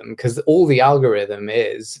algorithm, because all the algorithm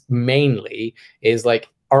is mainly is like,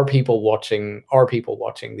 are people watching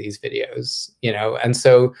these videos,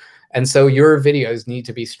 and so your videos need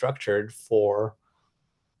to be structured for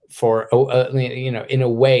in a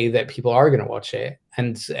way that people are going to watch it,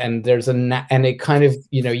 and there's and it kind of,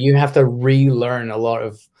 you have to relearn a lot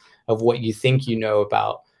of what you think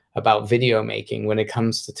about video making when it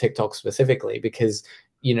comes to TikTok specifically, because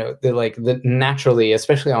naturally,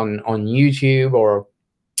 especially on YouTube, or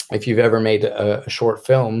if you've ever made a short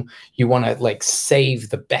film, you want to like save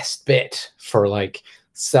the best bit for like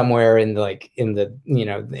somewhere at the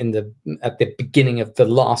beginning of the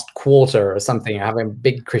last quarter or something, having a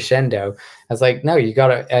big crescendo. I was like, no, you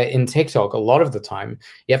gotta in TikTok, a lot of the time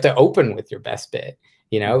you have to open with your best bit,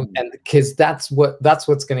 you know, and because that's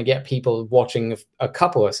what's going to get people watching a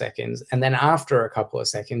couple of seconds, and then after a couple of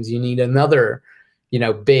seconds you need another, you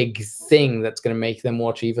know, big thing that's going to make them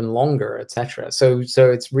watch even longer, etc. So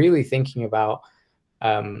it's really thinking about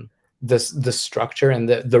the structure and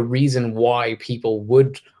the reason why people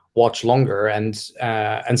would watch longer, and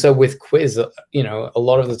so with quiz, you know, a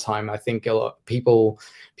lot of the time I think a lot people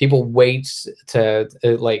wait to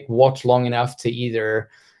like watch long enough to either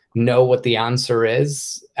know what the answer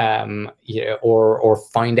is, you know, or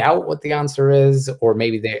find out what the answer is, or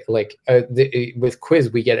maybe they like with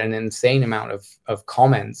quiz we get an insane amount of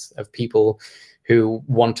comments of people who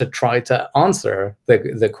want to try to answer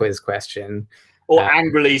the quiz question. Or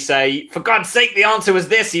angrily say, "For God's sake, the answer was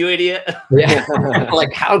this, you idiot!" Yeah,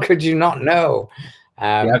 like how could you not know?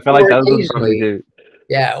 Yeah, I feel like those ones probably do.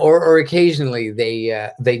 Yeah, or occasionally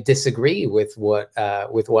they disagree with what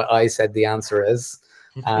I said the answer is,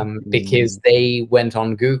 because they went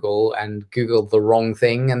on Google and Googled the wrong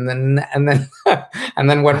thing, and then and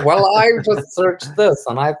then went, well, I just searched this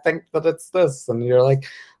and I think that it's this, and you're like,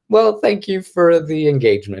 well, thank you for the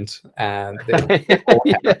engagement. And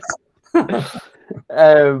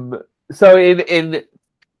so in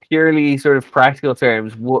purely sort of practical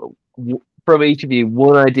terms, from each of you,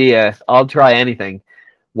 one idea, I'll try anything.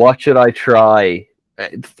 What should I try?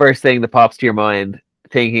 First thing that pops to your mind,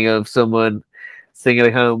 thinking of someone singing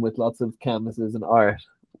at home with lots of canvases and art,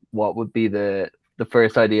 what would be the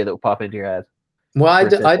first idea that would pop into your head? Well,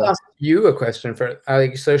 I'd ask you a question first.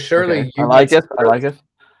 So surely okay. I like it.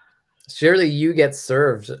 Surely you get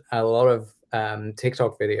served a lot of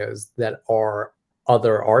TikTok videos that are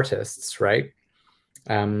other artists, right?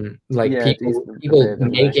 Like people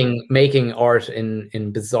making art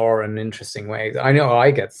in bizarre and interesting ways. I know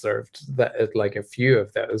I get served that like a few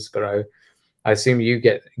of those, but I assume you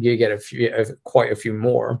get a few, quite a few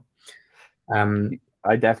more.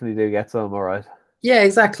 I definitely do get some. All right. Yeah,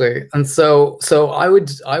 exactly. And so I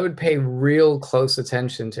would pay real close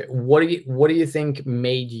attention to what do you think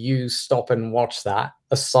made you stop and watch that,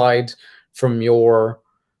 aside from your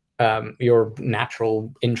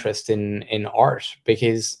natural interest in art?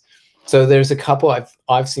 Because so there's a couple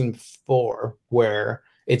I've seen before where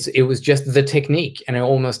it was just the technique, and it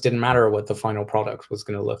almost didn't matter what the final product was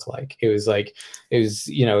going to look like. It was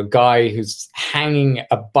you know, a guy who's hanging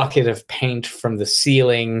a bucket of paint from the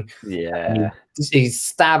ceiling. Yeah. He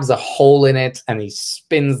stabs a hole in it and he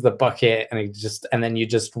spins the bucket, and then you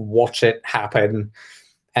just watch it happen.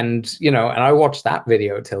 And you know, and I watched that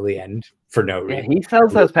video till the end for no reason. He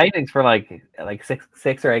sells those paintings for like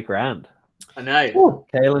six or 8 grand. I know.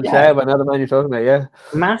 Kalen Shab, I know the man you're talking about. Yeah,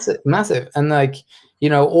 massive, and like, you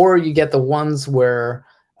know, or you get the ones where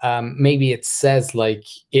maybe it says, like,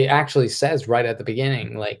 it actually says right at the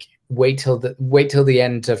beginning, like, wait till the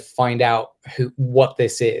end to find out what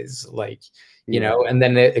this is, like, you know, and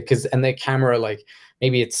then the camera, like,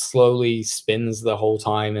 maybe it slowly spins the whole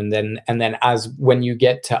time, and then as when you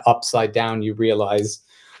get to upside down, you realize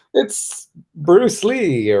it's Bruce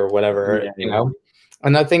Lee or whatever, you know.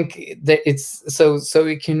 And I think that it's so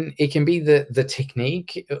it can be the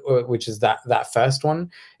technique, which is that first one.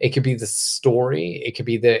 It could be the story. It could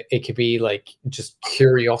be like just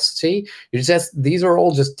curiosity. These are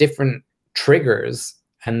all just different triggers,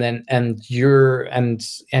 and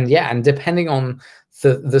depending on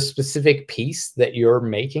the specific piece that you're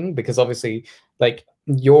making, because obviously, like,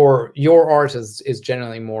 your art is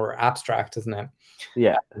generally more abstract, isn't it?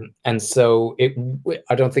 Yeah. And so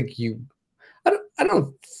I don't think you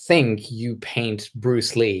paint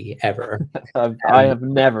Bruce Lee ever. I have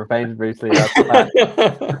never painted Bruce Lee.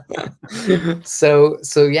 So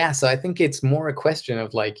I think it's more a question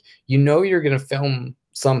of, like, you know, you're going to film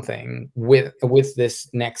something with this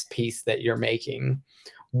next piece that you're making.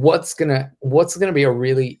 What's gonna be a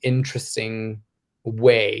really interesting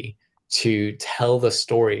way to tell the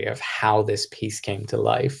story of how this piece came to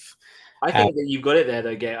life? I think that you've got it there,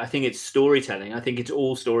 though, Gay. I think it's storytelling. I think it's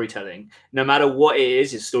all storytelling. No matter what it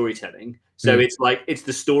is, it's storytelling. So it's like, it's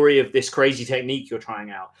the story of this crazy technique you're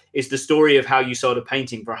trying out. It's the story of how you sold a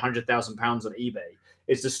painting for £100,000 on eBay.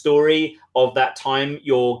 It's the story of that time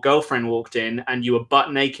your girlfriend walked in and you were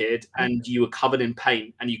butt naked and you were covered in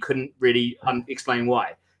paint and you couldn't really explain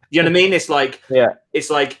why. You know what I mean? It's like,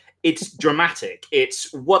 it's dramatic.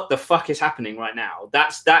 It's what the fuck is happening right now.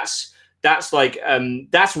 That's like,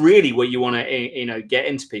 that's really what you want to, you know, get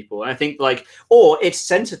into people. And I think, like, or it's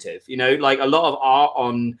sensitive, you know, like a lot of art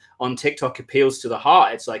on TikTok appeals to the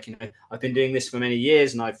heart. It's like, you know, I've been doing this for many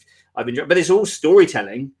years and I've been, but it's all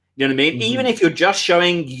storytelling. You know what I mean? Even if you're just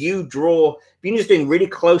showing you draw, if you're just doing really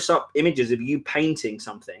close-up images of you painting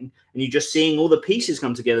something and you're just seeing all the pieces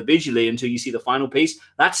come together visually until you see the final piece,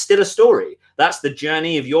 that's still a story. That's the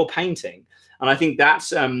journey of your painting. And I think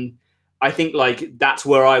that's I think like that's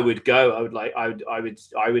where I would go. I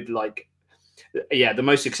would like yeah, the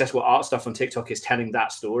most successful art stuff on TikTok is telling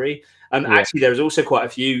that story. Actually, there's also quite a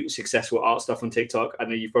few successful art stuff on TikTok, I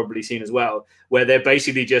know you've probably seen as well, where they're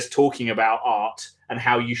basically just talking about art and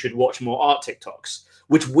how you should watch more art TikToks,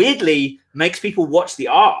 which weirdly makes people watch the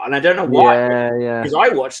art, and I don't know why. Yeah. Because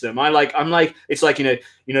I watch them. I'm like, it's like the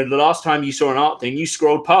last time you saw an art thing, you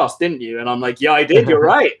scrolled past, didn't you? And I'm like, yeah, I did. You're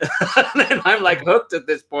right. And then I'm like hooked at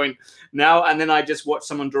this point now, and then I just watch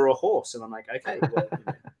someone draw a horse, and I'm like, okay. Well,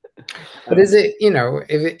 but is it,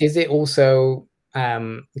 is it also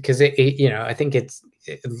because I think it's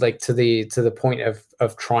like to the point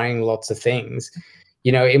of trying lots of things,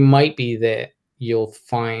 it might be that you'll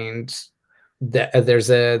find that there's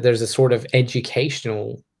a sort of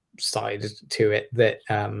educational side to it that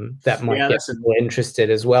might get people interested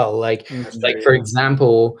as well. Like for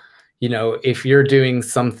example, if you're doing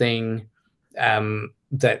something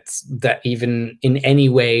that even in any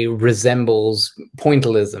way resembles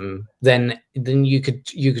pointillism, then you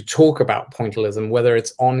could talk about pointillism, whether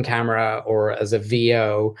it's on camera or as a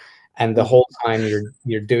VO, and the whole time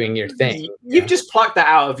you're doing your thing. You've just plucked that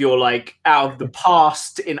out of the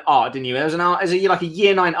past in art, didn't you? There was like a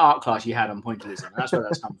year 9 art class you had on pointillism. That's where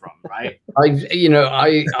that's come from, right?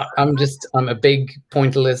 I'm a big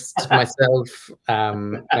pointillist myself.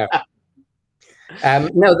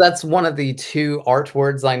 No, that's one of the 2 art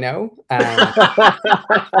words I know. That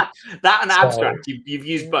and abstract. You've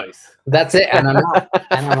used both. That's it, and I'm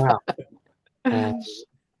out.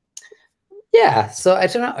 Yeah, so I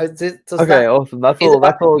don't know. Okay, awesome. That's all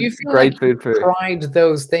great food for. Tried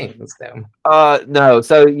those things though? No.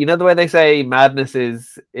 So the way they say madness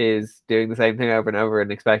is doing the same thing over and over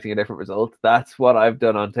and expecting a different result. That's what I've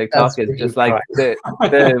done on TikTok. It's just like the I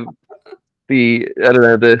don't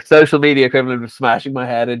know, the social media equivalent of smashing my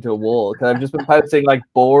head into a wall, because I've just been posting like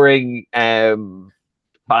boring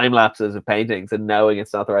time lapses of paintings and knowing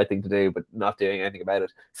it's not the right thing to do, but not doing anything about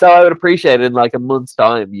it. So I would appreciate in like a month's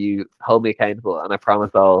time you hold me accountable, and I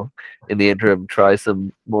promise I'll in the interim try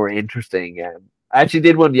some more interesting. I actually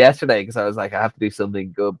did one yesterday because I was like, I have to do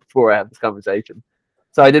something good before I have this conversation.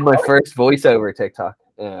 So I did my first voiceover TikTok.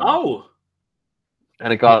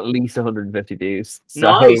 And it got at least 150 views. So.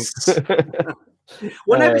 Nice.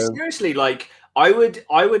 Well, no, but seriously, like I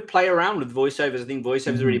would play around with voiceovers. I think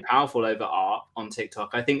voiceovers are really powerful over art on TikTok.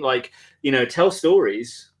 I think tell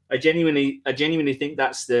stories. I genuinely think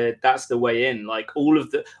that's the way in. Like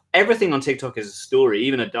everything on TikTok is a story,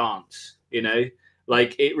 even a dance.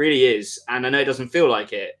 Like it really is. And I know it doesn't feel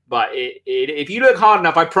like it, but if you look hard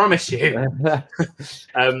enough, I promise you.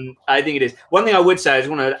 I think it is. One thing I would say, I just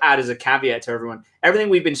want to add as a caveat to everyone, everything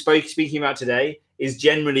we've been speaking about today is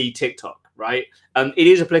generally TikTok, right? It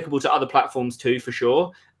is applicable to other platforms too, for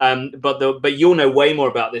sure. But you'll know way more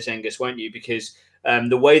about this, Angus, won't you? Because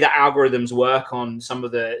the way that algorithms work on some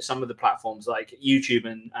of the platforms like YouTube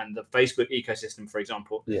and the Facebook ecosystem, for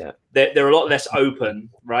example, they're a lot less open,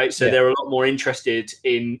 right? So they're a lot more interested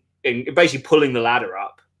in basically pulling the ladder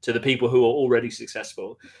up to the people who are already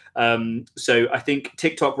successful. So I think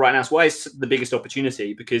TikTok right now is why it's the biggest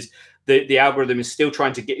opportunity, because the algorithm is still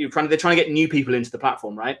trying to they're trying to get new people into the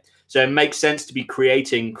platform, right? So it makes sense to be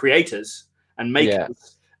creating creators and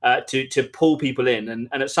makers. To pull people in, and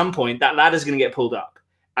at some point that ladder is going to get pulled up,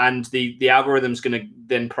 and the algorithm's going to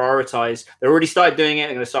then prioritize. They already started doing it.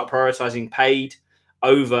 They're going to start prioritizing paid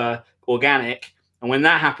over organic, and when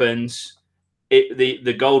that happens,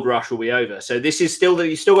 the gold rush will be over. So this is still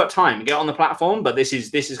you still got time to get on the platform, but this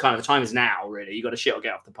is kind of the time is now. Really, you got to shit or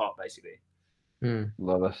get off the pot, basically.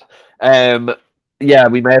 Love it. Yeah,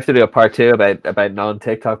 we may have to do a part 2 about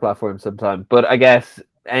non-TikTok platforms sometime. But I guess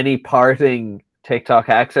any parting TikTok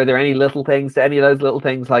hacks, are there any little things, any of those little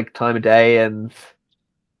things like time of day and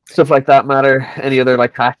stuff like that matter? Any other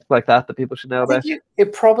like hacks like that people should know about?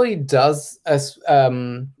 It probably does as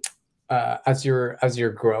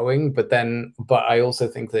you're growing, but I also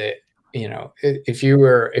think that if you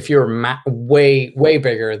were way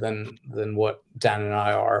bigger than what Dan and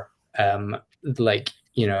I are,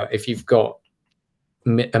 if you've got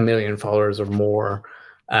 1 million followers or more,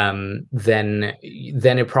 then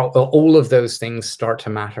all of those things start to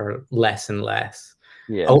matter less and less.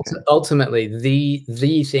 Ultimately,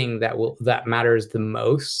 the thing that matters the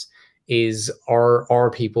most is are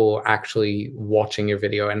people actually watching your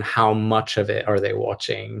video, and how much of it are they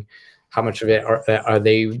watching? how much of it are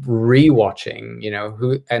they rewatching, you know,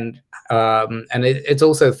 who, and it's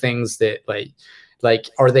also things that like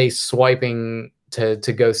are they swiping to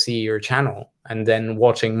go see your channel and then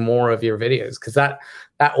watching more of your videos, because that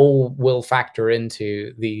all will factor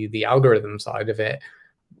into the algorithm side of it.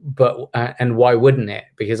 But and why wouldn't it?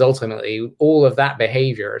 Because ultimately all of that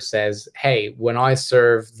behavior says, hey, when I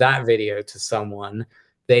serve that video to someone,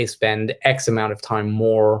 they spend X amount of time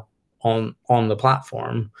more on the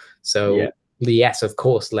platform. So yes, of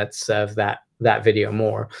course, let's serve that video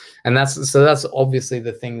more. And that's obviously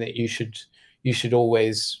the thing that you should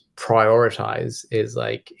always prioritize, is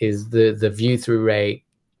the view through rate,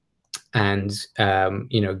 and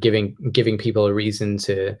you know, giving people a reason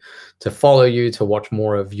to follow you, to watch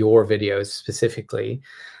more of your videos specifically.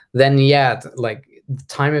 Then like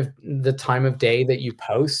the time of day that you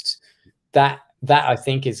post, that I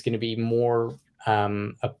think is going to be more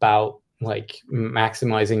about like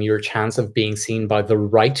maximizing your chance of being seen by the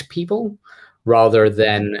right people, rather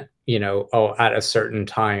than, you know, oh, at a certain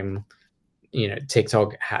time, you know,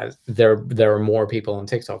 TikTok has there are more people on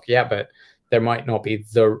TikTok, but there might not be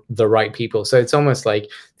the right people. So it's almost like,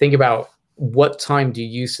 think about what time do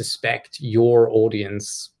you suspect your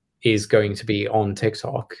audience is going to be on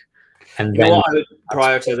TikTok, and you then know what I would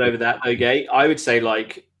prioritize over that, though, Gay? I would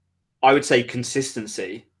say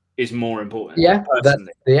consistency is more important.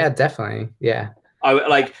 Personally. Definitely,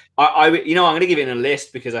 I you know, I'm going to give it in a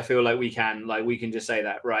list because I feel like we can just say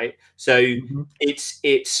that, right? So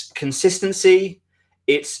it's consistency.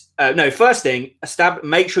 It's first thing,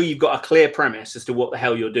 make sure you've got a clear premise as to what the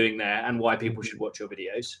hell you're doing there and why people should watch your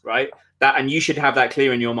videos, right? And you should have that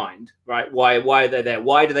clear in your mind, right? Why are they there?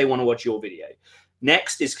 Why do they want to watch your video?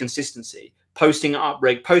 Next is consistency, posting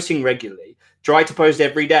regularly. Try to post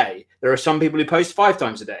every day. There are some people who post 5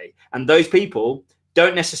 times a day, and those people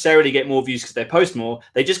don't necessarily get more views because they post more.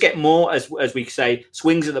 They just get more, as we say,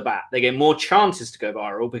 swings at the bat. They get more chances to go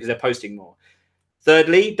viral because they're posting more.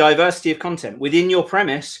 Thirdly, diversity of content. Within your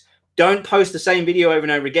premise, don't post the same video over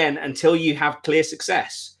and over again until you have clear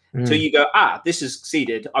success. Until you go, this has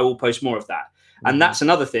succeeded, I will post more of that. And that's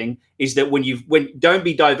another thing, is that when don't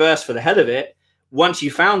be diverse for the hell of it. Once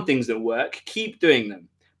you found things that work, keep doing them.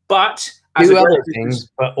 But do other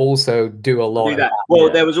things, but also do a lot of that.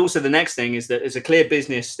 Well, there was also the next thing, is that it's a clear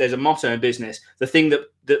business. There's a motto in business. The thing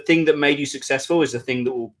that made you successful is the thing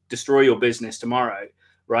that will destroy your business tomorrow.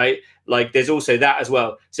 Right? Like, there's also that as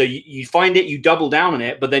well. So you find it, you double down on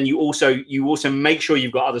it, but then you also make sure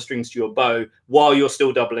you've got other strings to your bow while you're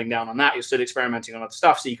still doubling down on that. You're still experimenting on other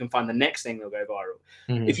stuff, so you can find the next thing that'll go viral.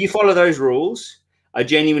 If you follow those rules, I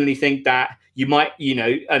genuinely think that you might, you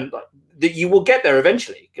know, and that you will get there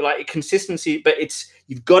eventually. Like, consistency, but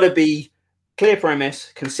you've got to be clear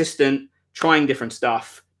premise, consistent, trying different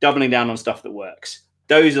stuff, doubling down on stuff that works.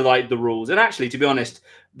 Those are like the rules. And actually, to be honest,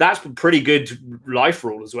 that's a pretty good life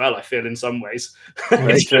rule as well, I feel, in some ways.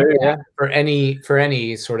 Very true, yeah. For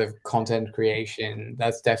any sort of content creation,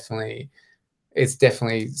 it's definitely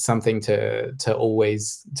something to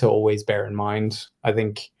always bear in mind. I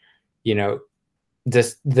think, you know,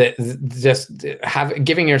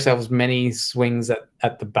 giving yourselves many swings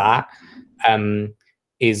at the bat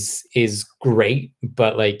is great,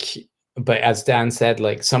 but as Dan said,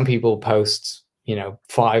 like, some people post, you know,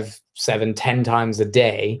 5, 7, 10 times a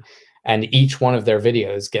day, and each one of their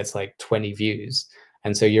videos gets like 20 views.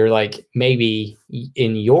 And so you're like, maybe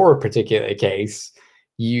in your particular case,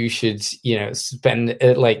 you should, you know, spend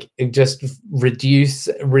just reduce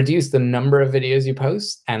the number of videos you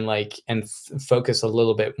post, and focus a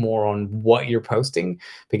little bit more on what you're posting,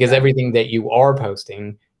 because everything that you are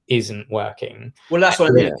posting isn't working. Well, that's what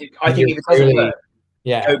I mean. I think if it doesn't work,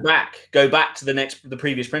 go back to the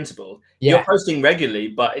previous principle. You're posting regularly,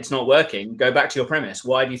 but it's not working. Go back to your premise.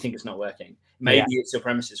 Why do you think it's not working? Maybe it's your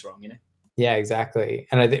premise is wrong, you know? Yeah, exactly.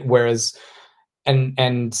 And I think whereas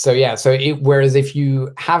if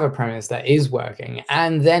you have a premise that is working,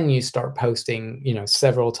 and then you start posting, you know,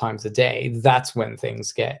 several times a day, that's when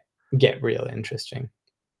things get real interesting.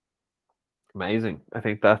 Amazing. I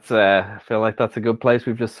think that's I feel like that's a good place.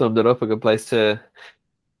 We've just summed it up. A good place to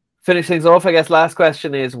finish things off. I guess last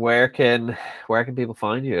question is, where can people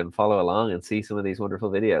find you and follow along and see some of these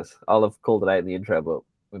wonderful videos? I'll have called it out in the intro, but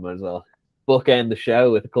we might as well bookend the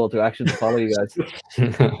show with a call to action to follow you guys.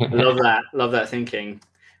 Love that thinking.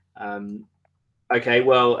 Okay,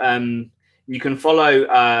 well, you can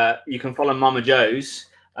follow Mama Joe's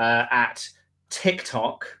at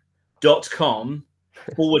tiktok.com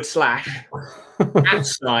 /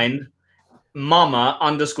 @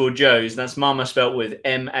 Mama_Joes. That's Mama spelt with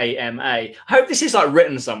MAMA. I hope this is like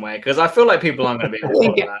written somewhere because I feel like people aren't going to be able to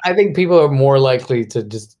follow that. I think people are more likely to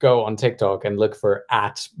just go on TikTok and look for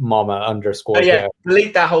 @mama_. Oh, yeah,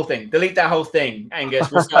 delete that whole thing. Delete that whole thing,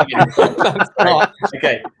 Angus. We'll start again. Right.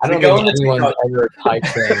 Okay. I So don't go on think the anyone's TikTok. ever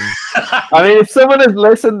typed in. I mean, if someone has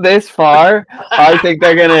listened this far, I think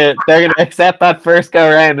they're gonna accept that first go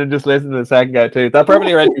around and just listen to the second go too. They'll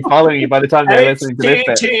probably already be following you by the time they're listening to this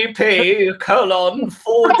bit. http:////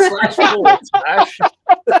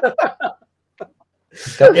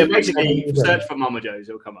 Yeah, basically, search for Mama Joe's,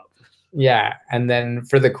 it'll come up. Yeah, and then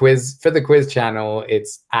for the quiz channel,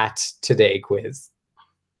 it's @todayquiz.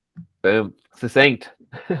 Boom, succinct.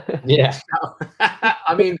 Yeah.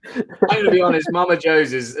 I mean, I'm going to be honest, Mama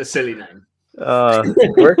Joe's is a silly name.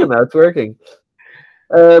 It's working now. It's working.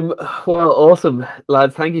 Well, awesome,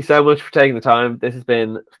 lads. Thank you so much for taking the time. This has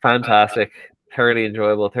been fantastic, thoroughly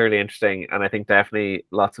enjoyable, thoroughly interesting, and I think definitely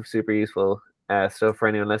lots of super useful stuff for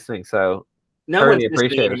anyone listening. So No thoroughly one's listening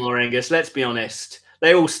appreciate it. anymore, Angus. Let's be honest.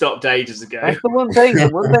 They all stopped ages ago. That's the one thing. The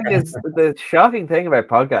one thing is the shocking thing about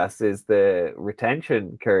podcasts is the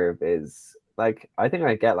retention curve is like I think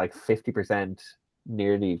I get like 50%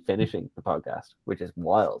 nearly finishing the podcast, which is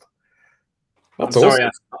wild. I'm sorry,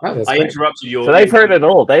 That's I great. interrupted your. So they've heard it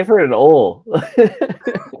all. They've heard it all.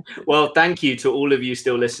 Well, thank you to all of you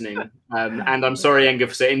still listening. And I'm sorry,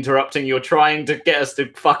 Angus, for interrupting. You're trying to get us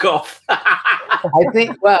to fuck off. I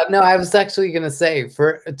think. Well, no, I was actually going to say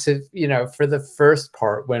for the first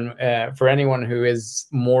part, when for anyone who is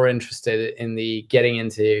more interested in the getting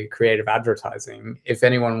into creative advertising, if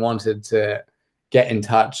anyone wanted to get in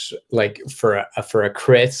touch, like for a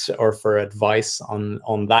crit or for advice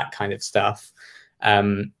on that kind of stuff,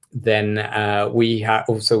 then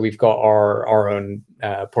we've got our own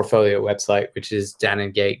portfolio website, which is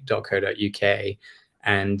danandgate.co.uk,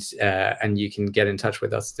 and you can get in touch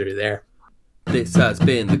with us through there. This has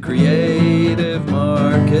been the Creative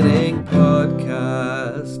Marketing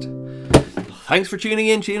Podcast. Thanks for tuning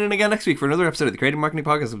in. Tune in again next week for another episode of the Creative Marketing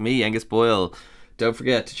Podcast with me, Angus Boyle. Don't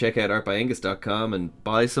forget to check out artbyangus.com and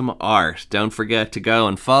buy some art. Don't forget to go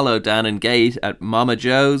and follow Dan and Gate at Mama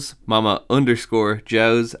Joe's,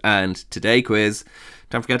 Mama_Joe's, and Today Quiz.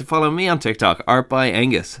 Don't forget to follow me on TikTok, Art by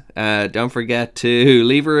Angus. Don't forget to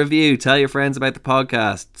leave a review, tell your friends about the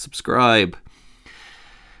podcast, subscribe.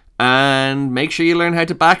 And make sure you learn how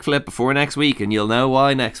to backflip before next week, and you'll know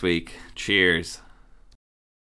why next week. Cheers.